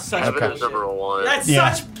 2. Oh, such Kevin bullshit. is number 1. That's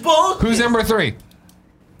Yeah. such bullshit. Who's number 3?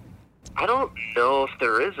 I don't know if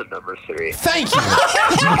there is a number 3. Thank you.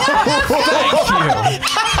 Thank you.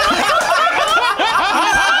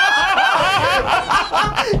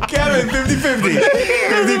 Kevin, 50-50.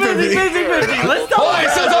 50-50. 50-50. Let's talk. Oh,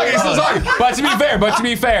 he's still talking. But to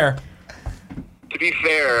be fair, To be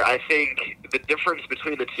fair, I think the difference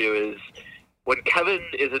between the two is when Kevin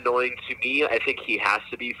is annoying to me, I think he has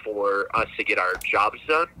to be for us to get our jobs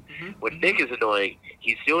done. When Nick is annoying,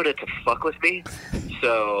 he's doing it to fuck with me.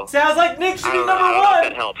 So Sounds like Nick should I be don't, number I don't know if 1.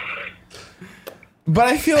 that helps. But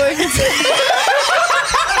I feel like it's...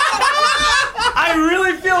 I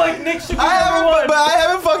really feel like Nick should be I number 1.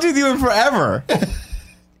 haven't fucked with you in forever.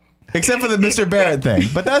 Except for the Mr. Barrett thing.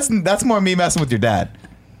 But that's more me messing with your dad.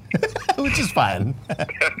 Which is fine.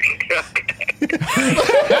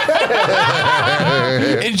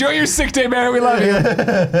 enjoy your sick day, Barrett. We love you. All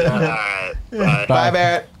right. Bye. Bye,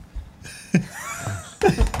 Barrett.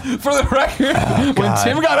 For the record, when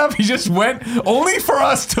Tim got up, he just went only for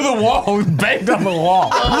us to the wall and banged on the wall.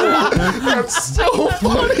 That's so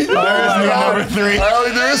funny. number 3.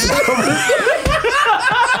 There is a number 3.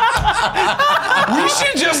 We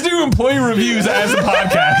should just do employee reviews as a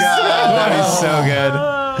podcast. That is so good.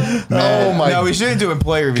 Oh my. No, we shouldn't do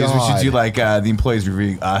employee reviews. We God. should do like the employees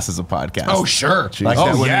reviewing us as a podcast. Oh, sure. Like oh,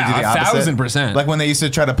 that when yeah, they do the opposite. 1,000%. Like when they used to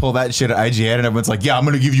try to pull that shit at IGN and everyone's like, yeah, I'm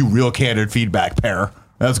going to give you real candid feedback, pair.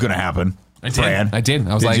 That's going to happen. I did. Fran. I did.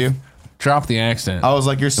 I was Did like, you? drop the accent. I was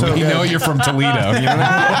like, you're so you good. know you're from Toledo. You know?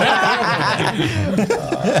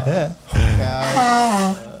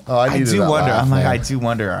 Oh, I I needed do that wonder. laugh, I'm like, man. I do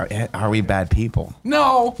wonder, are we bad people?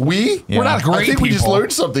 No. We? Yeah. We're not great I think we just people.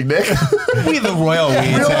 learned something, Nick. We the royal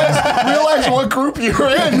weeds. realize what group you're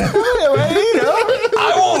in.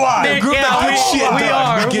 I won't lie. Nick, group that gets shit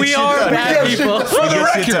done. We get we shit are done. bad We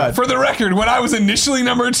get people. For the record, when I was initially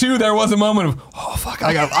number 2, there was a moment of, oh fuck,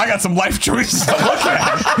 I got some life choices to look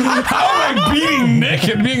at. How am I beating Nick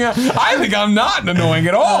and being I think I'm not annoying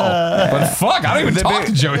at all. But fuck, I don't even talk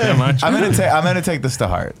to Joey that much. I'm gonna take this to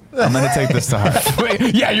heart.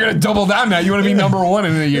 Wait, yeah, you're gonna double down now. You want to be number 1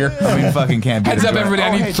 in a year. I mean, fucking can't be. Heads up, everybody!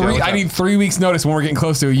 I need 3 weeks notice when we're getting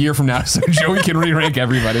close to a year from now, so Joey can re-rank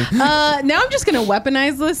everybody. Now I'm just gonna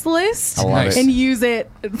weaponize this list love and use it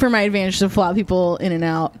for my advantage to flop people in and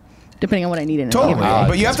out, depending on what I need in a Totally. game.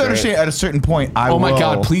 But you have to understand at a certain point, Oh my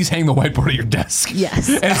God! Please hang the whiteboard at your desk. Yes.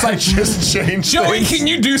 And it's like Just change Joey, can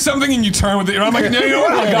you do something? And you turn with it. And I'm like, no, you know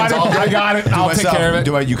what? I got it. I'll take care of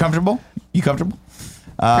it. You comfortable? You comfortable?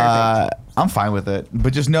 I'm I'm fine with it,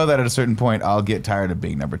 but just know that at a certain point, I'll get tired of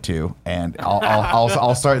being number 2, and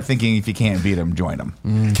I'll start thinking if you can't beat him, join him.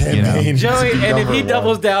 Campaign. Joey, and if he Number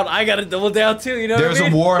doubles down, I got to double down too. You know There's what I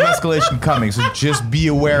mean? a war of escalation coming, so just be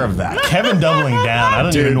aware of that. Kevin doubling down. I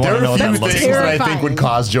don't Dude, even want there to know are what a that few looks things like. that I think would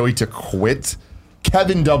cause Joey to quit.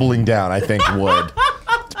 Kevin doubling down, I think, would.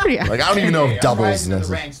 Pretty Like, I don't even know if doubles the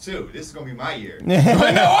necessary. ranks too. This is gonna be my year. No,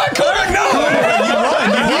 I couldn't.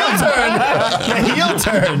 Heel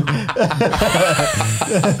turn.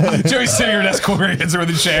 Joey's sitting here, that's cool. He hits her with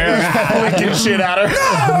a chair. Whacking shit at her.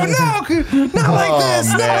 Not like this.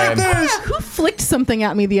 Oh, man. Who flicked something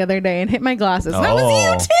at me the other day and hit my glasses? That Oh.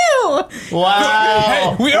 was you too.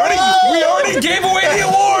 Wow. Hey, we already gave away the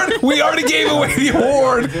award. We already gave away the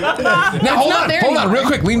award. Now hold not on, there hold on, anymore. real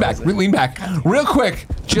quick. Lean back, real quick.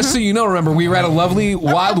 Just so you know, remember we were at a lovely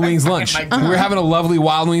Wild Wings lunch. We were having a lovely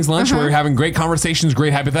Wild Wings lunch. We were having great conversations,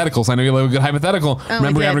 great hypotheticals. I know you love a good hypothetical.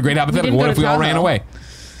 Remember we were having a great hypothetical. didn't What go if to we all ran Tahoe. away?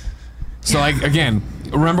 So like again,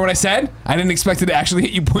 remember what I said? I didn't expect it to actually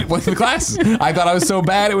hit you point blank in the glasses. I thought I was so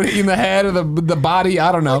bad it would hit you in the head or the body.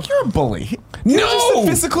 I don't know. You're a bully. No! You're just a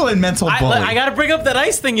physical and mental bully. I got to bring up that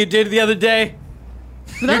ice thing you did the other day.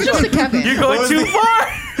 That's just a Kevin. You're going too far.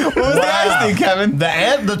 What was the ice thing, Kevin?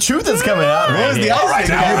 The truth is coming out. What was the ice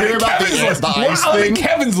thing? Did you hear about Kevin's list. the ice We're on thing?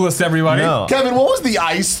 Kevin's list, everybody. No. Kevin, what was the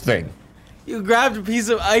ice thing? You grabbed a piece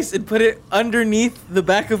of ice and put it underneath the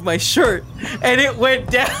back of my shirt, and it went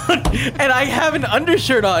down. And I have an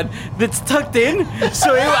undershirt on that's tucked in,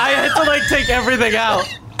 so I had to like take everything out.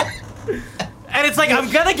 And it's like, I'm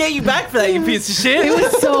gonna get you back for that, you piece of shit. It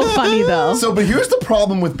was so funny though. So, but here's the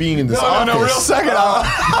problem with being in this office. real second.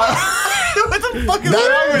 What the fuck is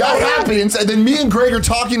That happens, and then me and Greg are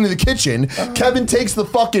talking in the kitchen. Kevin takes the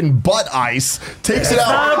fucking butt ice, takes it out,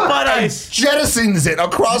 not a butt ice. jettisons it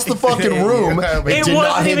across the fucking room. It did not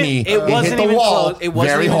wasn't hit even- me. it wasn't hit the even wall close. It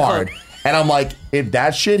wasn't very even hard. close. And I'm like, if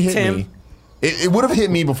that shit hit Tim. me, it would have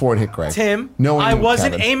hit me before it hit Greg. Tim, Knowing I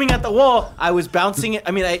wasn't Kevin. aiming at the wall. I was bouncing it.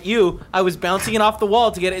 I mean, at you. I was bouncing it off the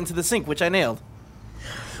wall to get it into the sink, which I nailed.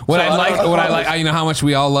 What I like, you know how much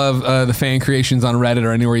we all love the fan creations on Reddit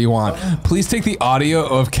or anywhere you want. Please take the audio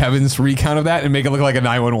of Kevin's recount of that and make it look like a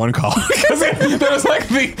 911 call. Because there was like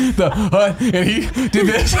and he did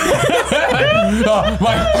this. My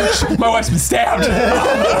wife's been stabbed.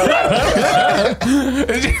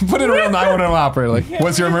 Put in a real 911 operator. Like,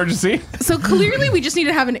 what's your emergency? So clearly, we just need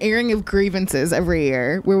to have an airing of grievances every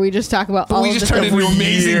year where we just talk about all We of just the turned it into things.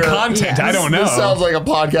 amazing year. content. Yes. I don't know. This sounds like a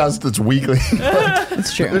podcast that's weekly.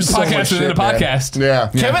 It's true. There's so much Podcast within shit, a man. podcast.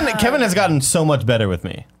 Yeah. Kevin has gotten so much better with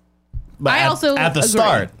me. But I also at the agree.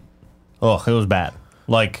 start, oh, it was bad.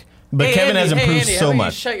 Like, but Hey, Kevin Andy, has improved Andy, how so about you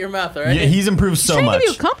much. shut your mouth, all right? Yeah, he's improved so Trying to much. give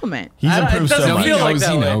you a compliment. He's I don't- it improved so doesn't much. feel like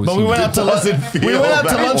that way. But we went out to lunch. Doesn't We went out to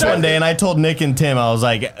feel lunch that one day, and I told Nick and Tim, I was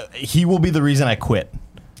like, he will be the reason I quit.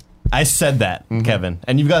 I said that, Kevin,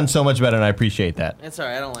 and you've gotten so much better, and I appreciate that. It's all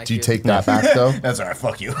right. I don't like Do you take that back, though? That's all right.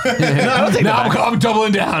 Fuck you. No, I don't take that back. I'm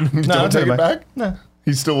doubling down. No, I Don't take it back. back? No.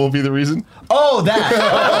 He still will be the reason? Oh, that.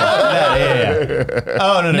 Yeah.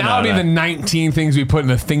 Oh, no, no, Now no. it'll be the 19 things we put in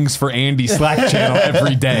the Things for Andy Slack channel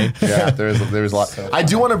every day. Yeah, there's a lot. I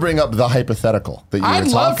do want to bring up the hypothetical that you were I'd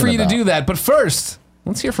talking love for you to about. do that, but first,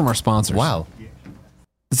 let's hear from our sponsors. Wow.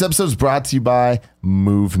 This episode is brought to you by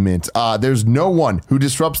Movement. There's no one who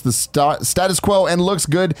disrupts the status quo and looks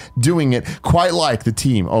good doing it quite like the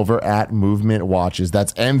team over at Movement Watches.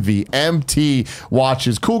 That's MVMT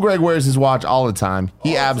Watches. Cool Greg wears his watch all the time.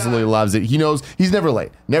 He absolutely loves it. He knows he's never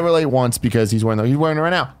late. Never late once because he's wearing it right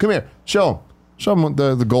now. Come here. Show him. Show him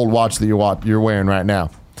the gold watch that you're wearing right now.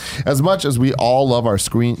 As much as we all love our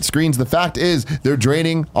screens, the fact is they're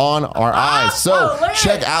draining on our eyes. So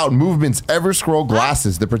check out Movement's Ever Scroll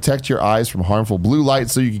glasses that protect your eyes from harmful blue light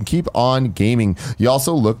so you can keep on gaming. You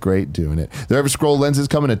also look great doing it. Their Ever Scroll lenses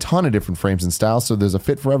come in a ton of different frames and styles, so there's a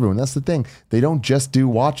fit for everyone. That's the thing. They don't just do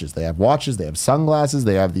watches. They have watches, they have sunglasses,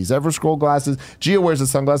 they have these Ever Scroll glasses. Gia wears the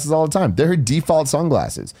sunglasses all the time. They're her default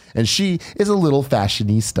sunglasses, and she is a little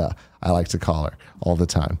fashionista, I like to call her all the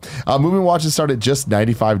time. Movement watches start at just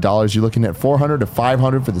 $95. You're looking at $400 to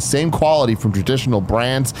 $500 for the same quality from traditional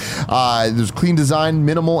brands. There's clean design,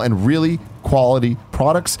 minimal, and really quality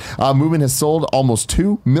products. Movement has sold almost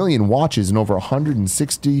 2 million watches in over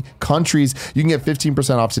 160 countries. You can get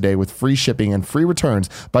 15% off today with free shipping and free returns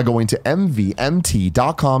by going to mvmt.com/kinda.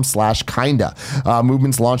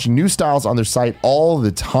 Movement's launching new styles on their site all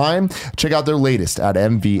the time. Check out their latest at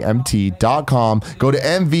mvmt.com. Go to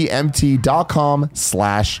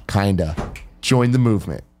mvmt.com/kinda. Join the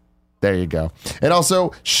movement. There you go. And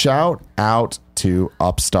also, shout out to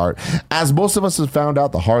Upstart. As most of us have found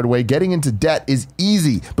out the hard way, getting into debt is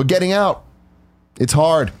easy, but getting out, it's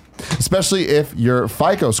hard. especially if your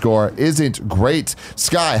FICO score isn't great.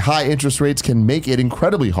 Sky high interest rates can make it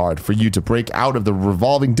incredibly hard for you to break out of the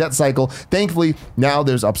revolving debt cycle. Thankfully, now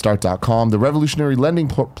there's Upstart.com, the revolutionary lending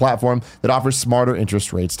platform that offers smarter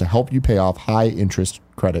interest rates to help you pay off high interest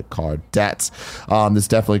credit card debts. This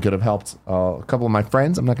definitely could have helped a couple of my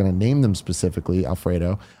friends. I'm not going to name them specifically,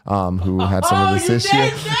 Alfredo, who had some of this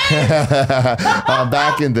issue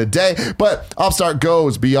back in the day. But Upstart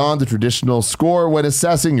goes beyond the traditional score when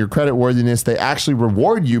assessing your credit worthiness. They actually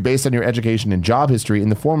reward you based on your education and job history in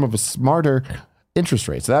the form of a smarter interest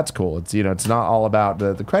rate. So that's cool. It's, it's not all about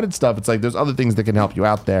the credit stuff. It's like there's other things that can help you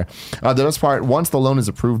out there. The best part, once the loan is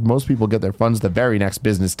approved, most people get their funds the very next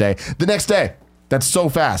business day. The next day. That's so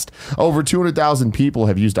fast. Over 200,000 people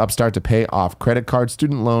have used Upstart to pay off credit cards,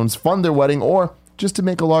 student loans, fund their wedding, or just to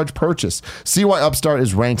make a large purchase. See why Upstart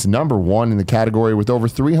is ranked #1 in the category with over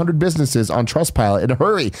 300 businesses on Trustpilot. And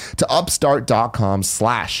hurry to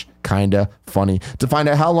upstart.com/kinda funny to find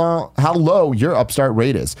out how low your Upstart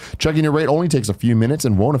rate is. Checking your rate only takes a few minutes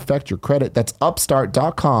and won't affect your credit. That's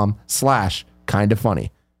upstart.com/kinda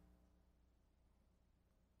funny.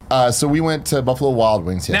 So we went to Buffalo Wild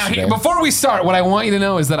Wings yesterday. Now, before we start, what I want you to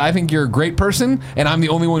know is that I think you're a great person, and I'm the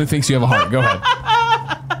only one who thinks you have a heart. Go ahead.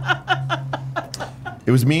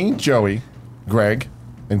 It was me, Joey, Greg,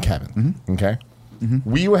 and Kevin. Mm-hmm. Okay,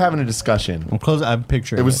 we were having a discussion. I'm close. I'm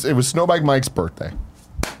picturing it was Snowbike Mike's birthday.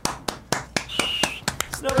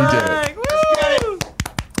 Snowbike, woo!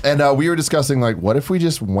 And we were discussing like, what if we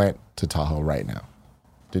just went to Tahoe right now?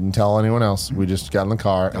 Didn't tell anyone else. We just got in the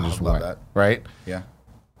car and just went. Right? Yeah.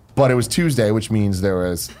 But it was Tuesday, which means there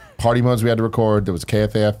was party modes we had to record. There was a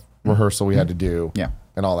KFAF rehearsal we had to do. Yeah.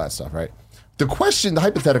 And all that stuff, right? The question, the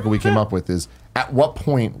hypothetical we came up with is, at what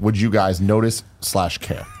point would you guys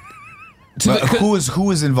notice/care? Who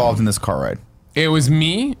was involved in this car ride? It was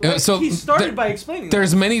me. So he started by explaining that.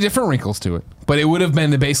 There's many different wrinkles to it, but it would have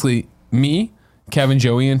been basically me, Kevin,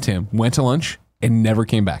 Joey, and Tim went to lunch and never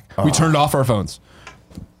came back. We turned off our phones.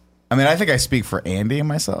 I mean, I think I speak for Andy and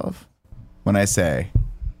myself when I say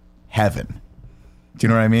heaven. Do you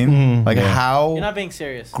know what I mean? How You're not being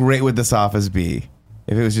serious. great would this office be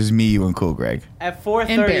if it was just me, you, and Cool Greg? At And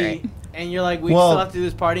Barry. 4:30, and you're like, we Well- still have to do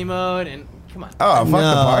this party mode, and come on. Oh, fuck the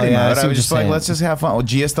party yeah, I mode. see I what was you're just like, saying. let's just have fun. Well,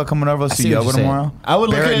 Gia's still coming over. Let's see do what yoga you're saying. tomorrow. I would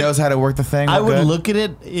look Barry at it- knows how to work the thing. I We're would good. look at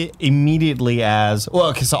it immediately as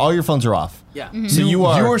okay. So all your phones are off. Yeah. So you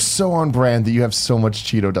are. so on brand that you have so much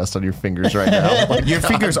Cheeto dust on your fingers right now. Like, Your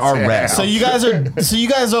fingers are red. So you guys are. So you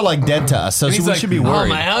guys are like dead to us. So we should be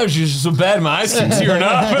worried. Oh, my allergies are so bad, my eyes can see or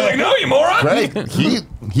not. We're like, no, you moron. Greg,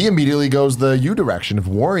 he immediately goes the you direction of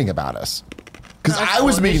worrying about us. Because I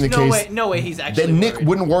was making the case No way he's actually that Nick worried.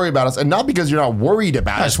 wouldn't worry about us, and not because you're not worried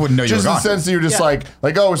about it. I just wouldn't know you just were in the gone. sense that you're just Yeah.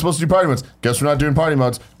 like, oh, we're supposed to do party modes. Guess we're not doing party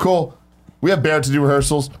modes. Cool. We have Bear to do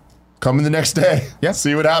rehearsals. Come in the next day. Yeah.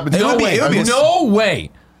 See what happens. It would be- it would be- No way.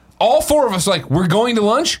 All four of us are like, we're going to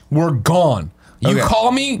lunch. We're gone. You Okay.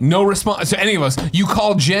 call me, no response to any of us. You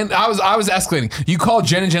call Jen. I was escalating. You call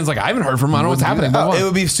Jen, and Jen's like, I haven't heard from him. I don't know what's happening. Blah, blah. It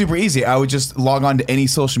would be super easy. I would just log on to any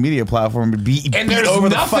social media platform and beat there's over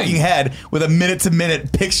the nothing. fucking head with a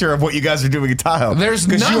minute-to-minute picture of what you guys are doing in Tahoe. There's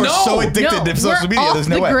because you are no- so addicted No, to social we're media. off There's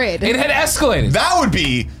no the way. grid. It had escalated. That would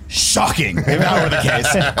be shocking if that were the case.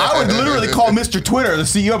 I would literally call Mr. Twitter, the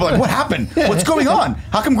CEO, be like, what happened? What's going on?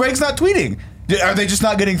 How come Greg's not tweeting? Are they just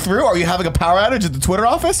not getting through? Are you having a power outage at the Twitter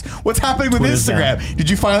office? What's happening with Twitter's Instagram? Did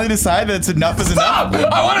you finally decide that it's enough is enough?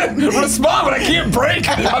 I want to respond, but I can't break.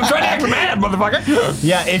 I'm trying to act mad, motherfucker.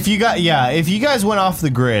 Yeah, if you guys went off the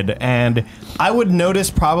grid, and I would notice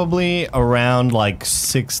probably around like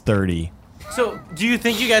 6:30. So, do you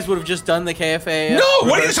think you guys would have just done the KFA? No,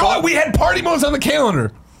 what are you talking? We had party modes on the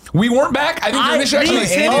calendar. We weren't back. I think during this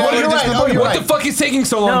actually. What the fuck is taking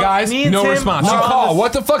so long, No, guys? me and No Tim response. are No on call. this-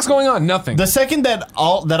 What the fuck's going on? Nothing. The second that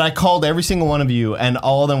I called every single one of you, and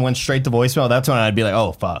all of them went straight to voicemail, that's when I'd be like,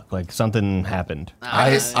 oh fuck, like something happened.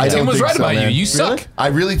 I Tim don't was think right so, about man. you. You suck. I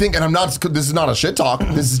really think, and I'm not. This is not a shit talk.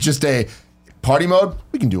 This is just a party mode.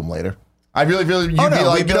 We can do them later. I really feel you'd Oh, no, be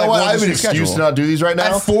like, we'd be you know like, what? we'll I have an just excuse reschedule. to not do these right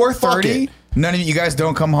now. At 4:30, Fuck it. none of you guys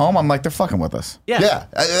don't come home. I'm like, they're fucking with us. Yeah,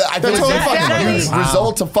 I feel They're totally like fucking that with is us.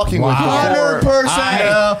 result to fucking with you.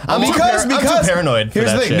 100%. I'm too paranoid for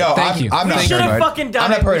here's that the thing. shit. No, Thank you. I'm We not should have paranoid. fucking done I'm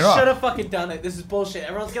not it. We paranoid at all. should have fucking done it. This is bullshit.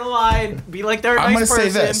 Everyone's gonna lie and be like they're a I'm nice gonna say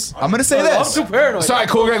person. this. I'm gonna say I'm this. too paranoid. Sorry,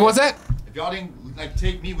 cool, Greg. What's that? If y'all didn't like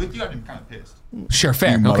take me with you, I'd be kind of pissed. Sure,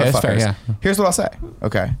 fair. You Okay, that's fair. motherfuckers. Yeah. Here's what I'll say.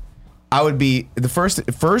 Okay, I would be the first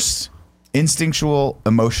instinctual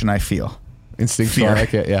emotion I feel. Instinctual. Fear.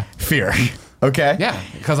 Like it, yeah. Fear. Okay. Yeah,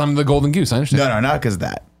 because I'm the golden goose. I understand. No, not because of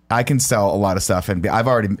that. I can sell a lot of stuff, and I've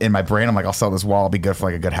already in my brain. I'm like, I'll sell this wall. I'll be good for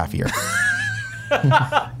like a good half a year.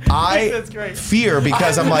 I fear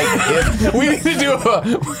because I'm like, if We need to do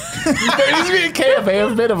there needs to be a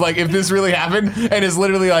KFA bit of like if this really happened and it's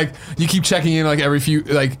literally like you keep checking in like every few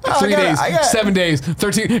like 3 days, 7 days,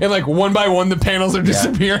 13, and like one by one the panels are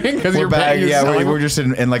disappearing because we're you're back, paying. we're just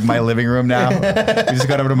in like my living room now. We just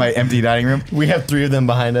got over to my empty dining room. We have 3 of them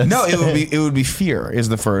behind us. No, it would be fear is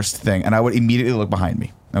the first thing, and I would immediately look behind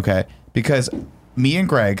me. Okay, because me and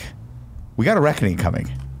Greg, we got a reckoning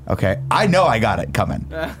coming. Okay, I know I got it coming.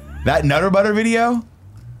 That Nutter Butter video,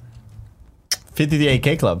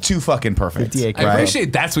 58K Club. too fucking perfect. 58K. I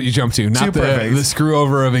appreciate that's what you jumped to, not the screw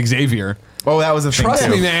over of Xavier. Oh, that was a thing Trust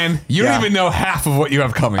too. me, man. You don't even know half of what you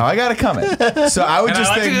have coming. Oh, I got it coming. So I would and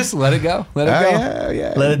just I like think, to just let it go. Let it go.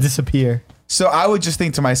 yeah. Let it disappear. So I would just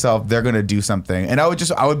think to myself, they're gonna do something, and I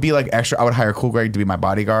would be like extra. I would hire Cool Greg to be my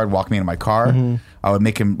bodyguard, walk me into my car. Mm-hmm. I would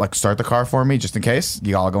make him like start the car for me, just in case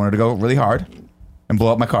you all going to go really hard and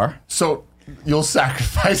blow up my car. So you'll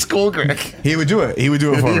sacrifice Cool Greg. He would do it. He would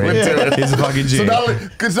do it for me. He's a fucking G. So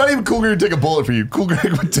it's not even Cool Greg would take a bullet for you. Cool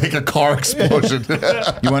Greg would take a car explosion.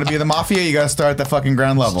 You want to be in the mafia? You got to start at the fucking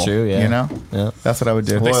ground level. true, yeah. You know? Yeah. That's what I would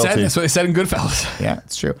do. That's what they said in Goodfellas. Yeah,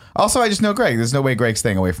 it's true. Also, I just know Greg. There's no way Greg's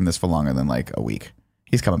staying away from this for longer than like a week.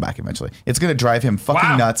 He's coming back eventually. It's going to drive him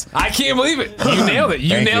fucking nuts. I can't believe it. You nailed it. You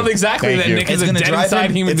Thank nailed you. exactly Thank that you. Nick is It's a gonna dead drive inside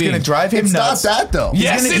him- human It's being. going to drive him It's not nuts. that though.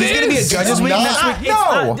 Yes, He's it going to be a is. judge's week next week.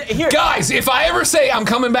 No. Guys, if I ever say I'm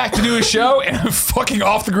coming back to do a show and I'm fucking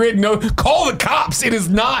off the grid, no, call the cops. It is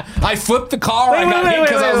not. I flipped the car. I got hit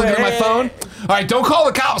because I was looking at my phone. All right, don't call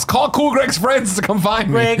the cops. Call Cool Greg's friends to come find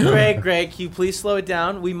me. Greg, can you please slow it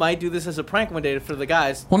down? We might do this as a prank one day for the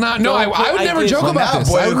guys. Well, I would never joke Well, about now, this.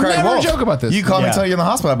 boy, I would Craig never Wolf. joke about this. You call me Yeah. and tell you in the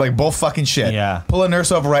hospital. I'd be like, bull fucking shit. Yeah. Pull a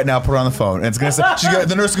nurse over right now, put her on the phone. And it's going to say,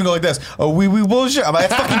 the nurse is going to go like this. Oh, we bullshit. I'm like,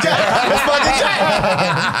 that's fucking Jack. That's fucking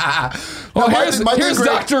Jack. Well, No, here's my thing, Greg-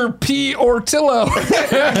 Dr. P. Ortillo.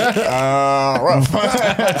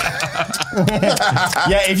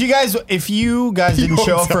 Yeah, if you guys didn't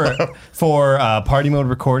show up for party mode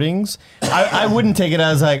recordings, I wouldn't take it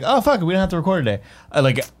as like, oh fuck, we don't have to record today.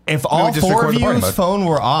 Like if all just 4 record of the party you's mode. phone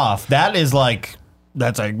were off, that's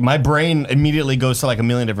like my brain immediately goes to like a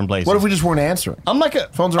million different places. What if we just weren't answering? I'm like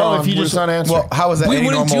Phones are on. if you We're just just not answering. Well, how is that We any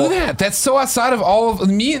wouldn't normal? do that. That's so outside of all of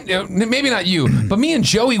me. Maybe not you, but me and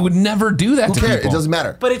Joey would never do that Who to cares? people. It doesn't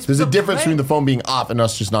matter. But it's There's a the difference prank. between the phone being off and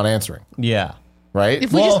us just not answering, yeah. right?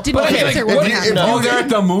 If we just didn't But answer, what, what if happened? you- oh, they're at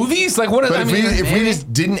the movies. Like what? But I mean, if we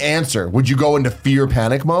just didn't answer, would you go into fear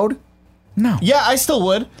panic mode? No. Yeah, I still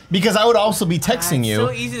would because I would also be texting It's you.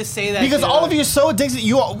 so easy to say that Because too. all of you are so addicted.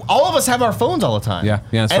 All of us have our phones all the time. Yeah,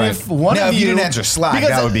 that's and right. if one Now, of if you didn't answer Slack, because,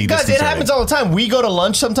 that would be guys, it disconcerting. happens all the time. We go to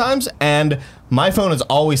lunch sometimes, and my phone is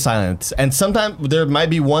always silent. And sometimes there might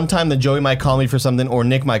be one time that Joey might call me for something, or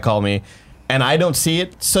Nick might call me, and I don't see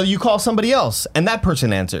it. So you call somebody else, and that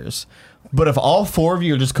person answers. But if all 4 of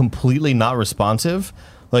you are just completely not responsive,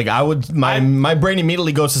 like my brain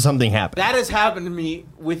immediately goes to something happened. That has happened to me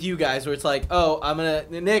with you guys, where it's like, oh,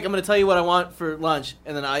 Nick, I'm gonna tell you what I want for lunch,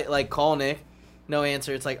 and then I like call Nick, no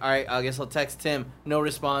answer. It's like, all right, I guess I'll text Tim, no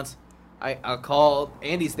response. I'll call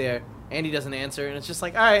Andy's there, Andy doesn't answer, and it's just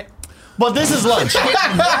like, all right. But this is lunch.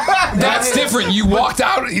 that's different. You walked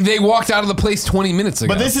out. They walked out of the place 20 minutes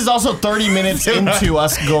ago. But this is also 30 minutes into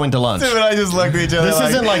us going to lunch. Tim and I just looked at each other. This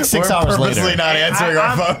isn't like 6 we're hours purposely later. not answering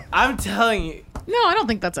our phone. I'm telling you. No, I don't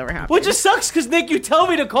think that's ever happened. Well, it just sucks because Nick, you tell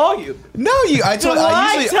me to call you. No, I Tell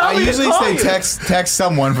me to usually call say you. text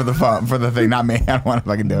someone for the phone for the thing, not me. I don't want to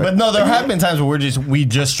fucking do it. But no, there have been times where we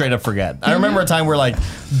just straight up forget. I remember a time where like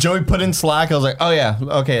Joey put in Slack. I was like, oh yeah,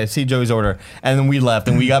 okay, I see Joey's order, and then we left,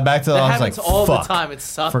 and we got back to the. That I was like, happens all fuck, the time. It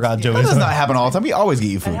sucks. forgot that Joey's does order. not happen all the time. We always get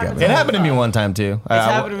you food, happens Kevin. It happened to me one time too. It's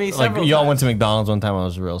happened to me like several y'all times. went to McDonald's one time. I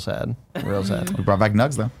was real sad. Real sad. We brought back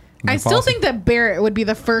nugs though. I still think that Barrett would be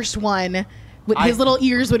the first one. His little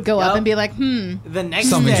ears would go up Yep. and be like, The next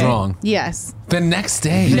something's day, wrong. yes. The next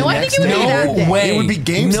day. No, I think it would be that day. No way. It would be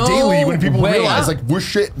games No daily when people way. realize like we're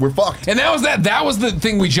shit, we're fucked. And that was the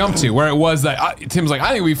thing we jumped to, where it was that Tim's like,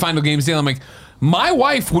 I think we find a games daily. I'm like, my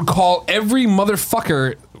wife would call every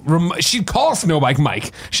motherfucker. She'd call Snowbike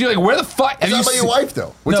Mike. She'd like, where the fuck? It's not about your wife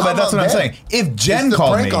though. We're No, but talking that's what about I'm them. saying. If Jen It's the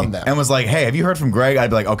called prank me on them. and was like, "Hey, have you heard from Greg?" I'd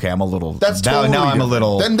be like, "Okay, I'm a little." That's now, totally now I'm a different.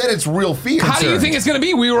 little. Then it's real fear. How do you think it's gonna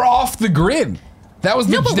be? We were off the grid. That was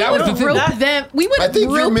the No, but that we was the would thing. rope them. We I would think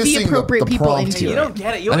you're rope the missing the appropriate people prompt into here. You it. don't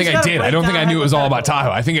get it. You I think always I gotta did. I break don't think I down knew it was all about hypotheticals.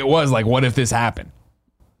 Tahoe. I think it was like, what if this happened?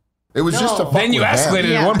 It was just a No. fuck Then you with them. escalated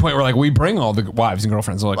Yeah. at one point. We're like, we bring all the wives and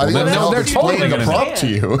girlfriends. They're like, I well, think no, that's they're explaining totally the gonna do prompt to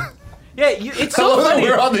you. Yeah, it's I so love that funny.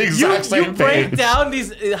 we're on the exact you same break page. down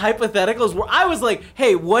these hypotheticals where I was like,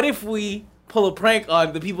 hey, what if we pull a prank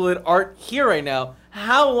on the people that aren't here right now?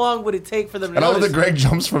 how long would it take for them to And all notice? the Greg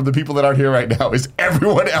jumps from the people that aren't here right now is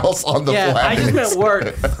everyone else on the Yeah, I planet. just meant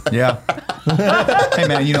work. Yeah. Hey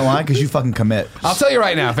man, you know why? Because you fucking commit. I'll tell you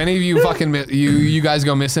right now, if any of you fucking you guys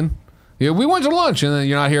go missing, we went to lunch and then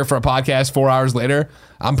you're not here for a podcast 4 hours later.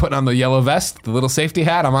 I'm putting on the yellow vest, the little safety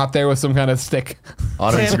hat. I'm out there with some kind of stick.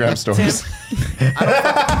 On Instagram stories.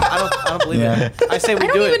 I don't believe it. I say we I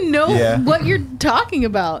do don't it. even know Yeah. what you're talking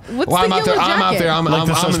about. What's Well, the I'm out there. yellow I'm out jacket? there. I'm Like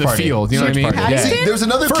the in search the party. field. You know what I Search mean? party. Yeah. See, there's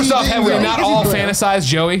another First key off, thing, have we though. not all fantasized,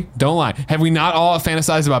 Joey? Don't lie. Have we not all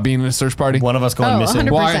fantasized about being in a search party? One of us going Oh, missing.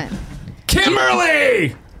 100%.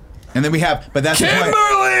 Kimberly! And then we have, but that's the point.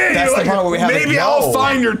 Kimberly! That's the part where we have Maybe it. I'll No.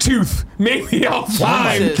 find your tooth. Maybe I'll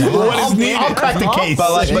find Jesus. what is needed. I'll crack the case.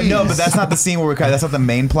 But no, but that's not the scene where we. That's not the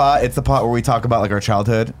main plot. It's the plot where we talk about like our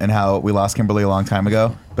childhood and how we lost Kimberly a long time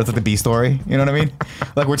ago. But it's like the B story. You know what I mean?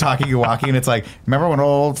 Like we're talking and walking, and it's like, remember when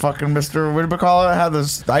old fucking Mr. What do we call it? Had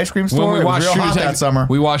this ice cream store. When we It was watched real True hot Detective that summer.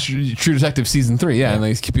 we watched True Detective season 3, yeah, and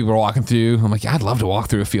these people are walking through. I'm like, yeah, I'd love to walk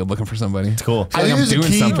through a field looking for somebody. It's cool. I feel like I'm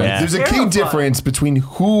doing something. There's a key Terrifying. difference between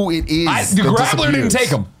who it is. The that grappler didn't disappears. take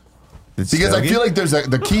him. Because I feel like there's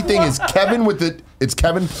the key thing is Kevin it's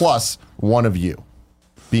Kevin plus one of you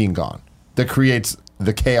being gone that creates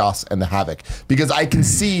the chaos and the havoc. Because I can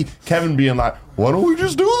see Kevin being like, why don't we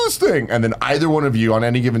just do this thing? And then either one of you on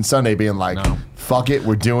any given Sunday being like, fuck it,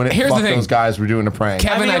 we're doing it. Here's Fuck the thing. those guys, we're doing a prank.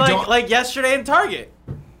 Kevin, I mean, I don't. like yesterday in Target,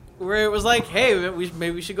 where it was like, hey,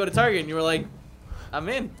 maybe we should go to Target, and you were like, I'm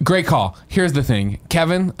in. Great call. Here's the thing,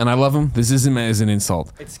 Kevin, and I love him. This isn't as an insult.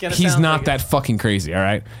 It's gonna He's sound not like that it. fucking crazy. All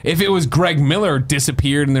right. If it was Greg Miller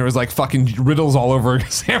disappeared and there was like fucking riddles all over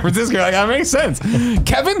San Francisco, like that makes sense.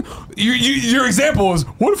 Kevin, your example is,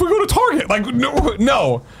 what if we go to Target? Like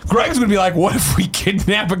no. Greg's would be like, what if we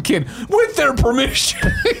kidnap a kid with their permission?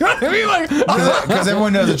 You know what I mean? Like, because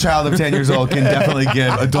everyone knows a child of 10 years old can definitely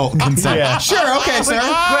give adult consent. Yeah. Sure, okay, sir.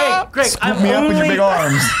 Greg, Scoop me up in your big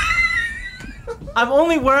arms. I'm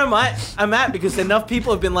only where I'm at because enough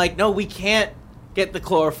people have been like, no, we can't get the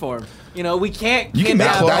chloroform. You know, we can't. You can make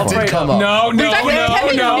kidnap chloroform. That did Alfredo. come up. No.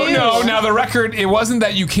 Kevin knew. Now the record, it wasn't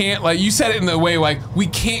that you can't, like, you said it in the way, like, we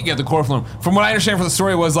can't get the chloroform. From what I understand from the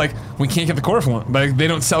story was, like, we can't get the chloroform. Like, they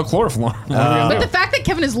don't sell chloroform. What are we gonna But do? the fact that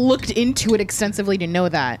Kevin has looked into it extensively to know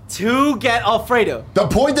that. To get Alfredo. The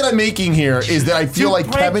point that I'm making here is that I feel To like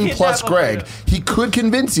prank Kevin kidnap plus Greg, Alfredo. he could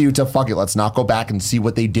convince you to fuck it, let's not go back and see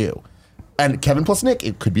what they do. And Kevin plus Nick,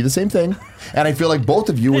 it could be the same thing. And I feel like both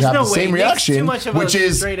of you would There's have no the way. same Nick's reaction, too much of a which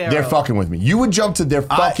is straight they're arrow. fucking with me. You would jump to they're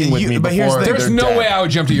fucking with me but here's before the thing. There's they're no dead. way I would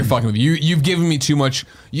jump to you're fucking with you. You've given me too much.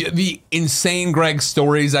 The insane Greg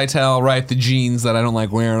stories I tell, right? The jeans that I don't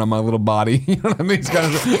like wearing on my little body. You know what I mean? It's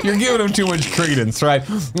kind of, you're giving them too much credence, right?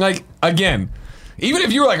 Like, again, even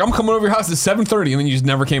if you were like, I'm coming over your house at 7:30 and then you just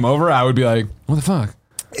never came over, I would be like, what the fuck?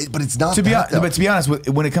 But it's not To be, that, though. but to be honest,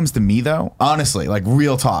 when it comes to me though, honestly, like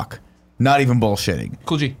real talk, not even bullshitting.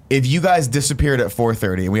 Cool G. If you guys disappeared at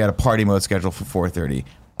 4:30 and we had a party mode scheduled for 4:30,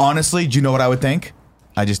 honestly, do you know what I would think?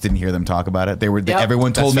 I just didn't hear them talk about it.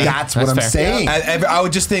 Everyone told me. That's what That's I'm fair. saying. I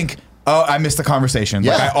would just think, oh, I missed the conversation,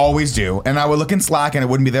 like Yeah. I always do, and I would look in Slack and it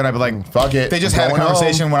wouldn't be there. And I'd be like, Fuck it. They just I'm had a going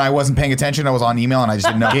conversation when I wasn't paying attention. I was on email and I just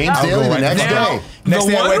didn't know. Games I would daily go the next there. day. Next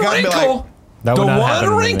day I wake up and be like, That the would not one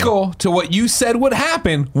happen with me. wrinkle to what you said would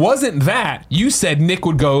happen wasn't that. You said Nick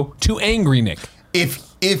would go to angry Nick.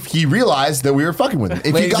 If he realized that we were fucking with him. If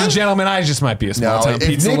he Ladies got and gentlemen, I just might be a small town if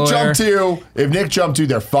pizza Nick lawyer. jumped to,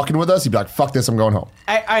 they're fucking with us. He'd be like, "Fuck this, I'm going home."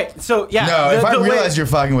 All right, so yeah. no, if I way- realize you're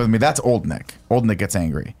fucking with me, that's old Nick. Old Nick gets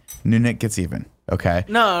angry. New Nick gets even. Okay.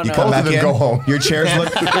 No, You no. come Both back of them in. go home. Your chairs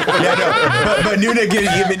look. Yeah, no. But new Nick getting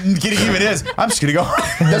even is. I'm just gonna go.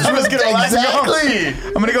 That's I'm just gonna relax and go home. exactly.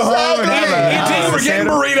 I'm gonna go home and have a. We're getting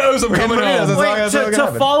burritos. I'm coming burritos. home. That's all I gotta Wait, say.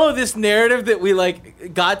 to follow this narrative that we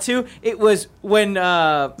like got to, it was when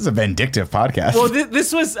This is a vindictive podcast. well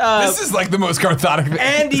this was This is like the most cathartic thing.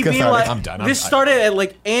 Andy Let's get being started. like, I'm done. this started at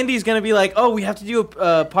like Andy's gonna be like, oh, we have to do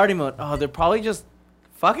a party mode. Oh, they're probably just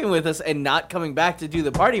fucking with us and not coming back to do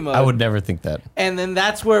the party mode. I would never think that. And then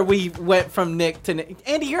that's where we went from Nick to Nick.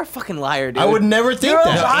 Andy, you're a fucking liar, dude. I would never think You're a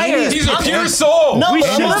that. liar. He's a pure soul. No, We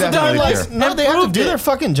but should I'm have done, definitely like, pure. no, they have to Improved do it. their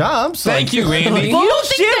fucking jobs. Thank like- you, Andy. You don't think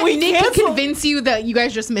Bullshit, that we Nick could canceled. convince you that you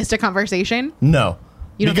guys just missed a conversation? No.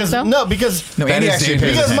 You don't think because so? no, because no, Andy is actually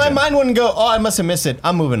dangerous. pays because my attention. mind wouldn't go, oh, I must have missed it.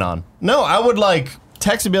 I'm moving on. No, I would like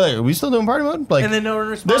text and be like, are we still doing party mode? Like, And then no one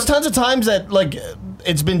responds. there's tons of times that like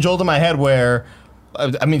it's been jolted in my head where.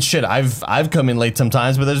 I mean, shit. I've come in late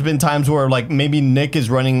sometimes, but there's been times where like maybe Nick is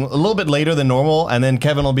running a little bit later than normal, and then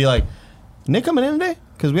Kevin will be like, "Nick coming in today?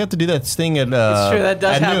 Because we have to do that thing at It's true, that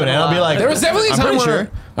does at happen noon." a And I'll be lot. like, There was definitely a I'm time pretty where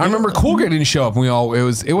sure. I remember Cool Greg didn't show up. And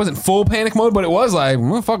it wasn't full panic mode, but it was like,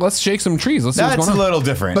 well, fuck, let's shake some trees. Let's see what's That's going a on. little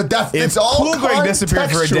different. But if it's all Cool Greg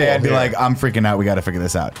disappeared for a day, I'd be contextual like, here. I'm freaking out. We got to figure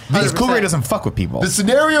this out. Because Cool Greg doesn't fuck with people. The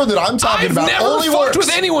scenario that I'm talking I've about never only fucked works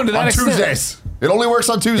with anyone to that on extent. Tuesdays. It only works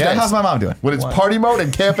on Tuesdays. Yeah, how's my mom doing? When it's party mode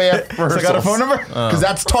and Camp AF So I got a phone number? Because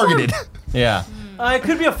that's targeted. Yeah. It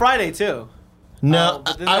could be a Friday too. No,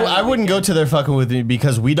 but then I wouldn't go to their fucking with me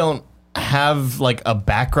because we don't have like a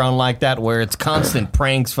background like that where it's constant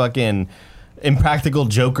pranks, fucking Impractical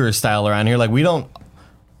Joker style around here. Like we don't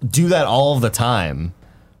do that all of the time.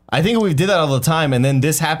 I think if we did that all the time and then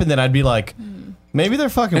this happened, then I'd be like, maybe they're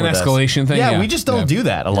fucking An with us. escalation thing, Yeah, yeah. we just don't do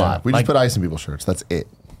that a lot. We just Like, put ice in people's shirts. That's it.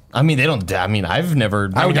 I mean, they don't. I mean, I've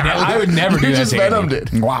never. I would never do You that just to Andy. venomed it.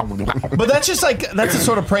 But that's just like that's the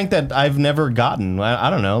sort of prank that I've never gotten. I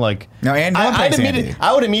don't know. Like No, Andy, don't prank Andy.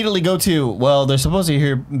 I would immediately go to. Well, they're supposed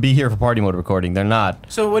to be here for party mode recording. They're not.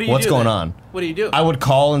 So what do you What's do going then? on? What do you do? I would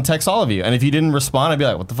call and text all of you, and if you didn't respond, I'd be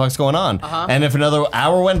like, "What the fuck's going on?" And if another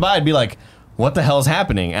hour went by, I'd be like, "What the hell's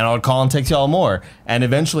happening?" And I would call and text y'all more. And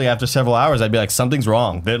eventually, after several hours, I'd be like, "Something's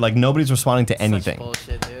wrong." They're like, nobody's responding to anything.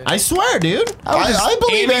 Bullshit, dude. I swear, dude. I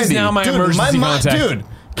believe Andy's Andy. now my Dude, emergency contact. Dude,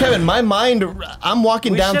 Kevin, my mind. I'm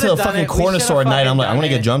walking We down to should've a done fucking it. We corner should've store at night. I'm like, I'm fucking gonna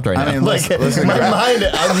get done jumped right I now. mean, Like, listen, my Greg. mind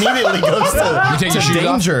immediately goes You take to your shoes off?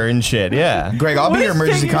 danger and shit. Yeah. Greg, I'll What be your is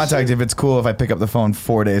emergency taking contact if it's cool if I pick up the phone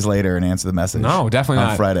 4 days later and answer the message. No, definitely on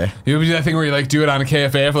not. Friday. It would be that thing where you like do it on a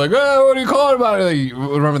KFAF, like, oh, what are you calling about it? Like,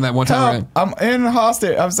 remember that one time? I'm in a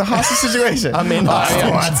hostage. I was a hostage situation. I'm in hostage.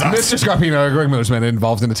 Mr. Scarpino, Greg Miller's been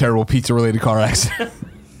involved in a terrible pizza-related car accident.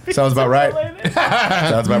 Sounds about right.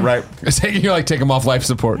 Sounds about right. It's taking you like take him off life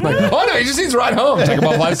support. Like, oh no, he just needs a ride home. Take him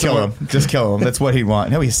off life Kill support. him. Just kill him. That's what he'd want.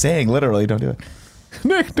 No, he's saying literally, don't do it.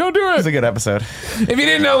 Nick, don't do It's a it. good episode. If you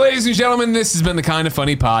didn't know, ladies and gentlemen, this has been the Kind of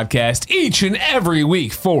Funny podcast. Each and every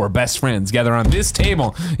week, 4 best friends gather on this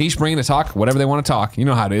table, each bringing to talk whatever they want to talk. You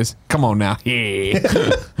know how it is. Come on now. Yeah.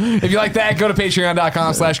 If you like that, go to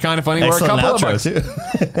patreon.com/kindoffunny. We're a Excellent couple of outro, bucks.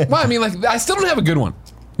 too. Well, I mean, like, I still don't have a good one.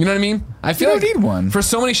 You know what I mean? I feel You like don't need one. for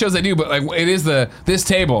so many shows I do, but like it is this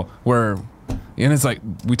table where, and it's like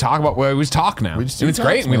we talk about we just talk now, We just and do it's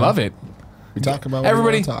great, talks, and we man. love it. We talk about what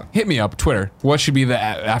Everybody, we wanna talk. hit me up Twitter. What should be the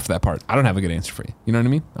after that part? I don't have a good answer for you. You know what I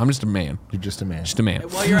mean? I'm just a man. You're just a man. Just a man.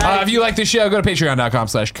 While you're at it- If you like this show, go to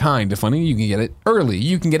patreon.com/kindoffunny. You can get it early.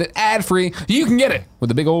 You can get it ad-free. You can get it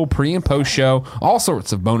with a big old pre and post show. All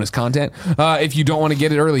sorts of bonus content. If you don't want to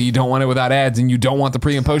get it early, you don't want it without ads, and you don't want the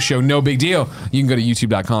pre and post show, no big deal. You can go to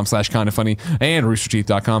youtube.com/kindoffunny and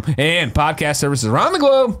roosterteeth.com and podcast services around the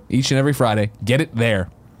globe each and every Friday. Get it there.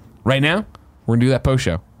 Right now, we're going to do that post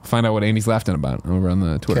show. Find out what Andy's laughing about over on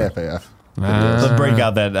the Twitter. KFAF. The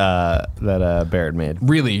breakout that Barrett made.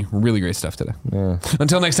 Really, really great stuff today.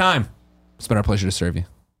 Until next time, it's been our pleasure to serve you.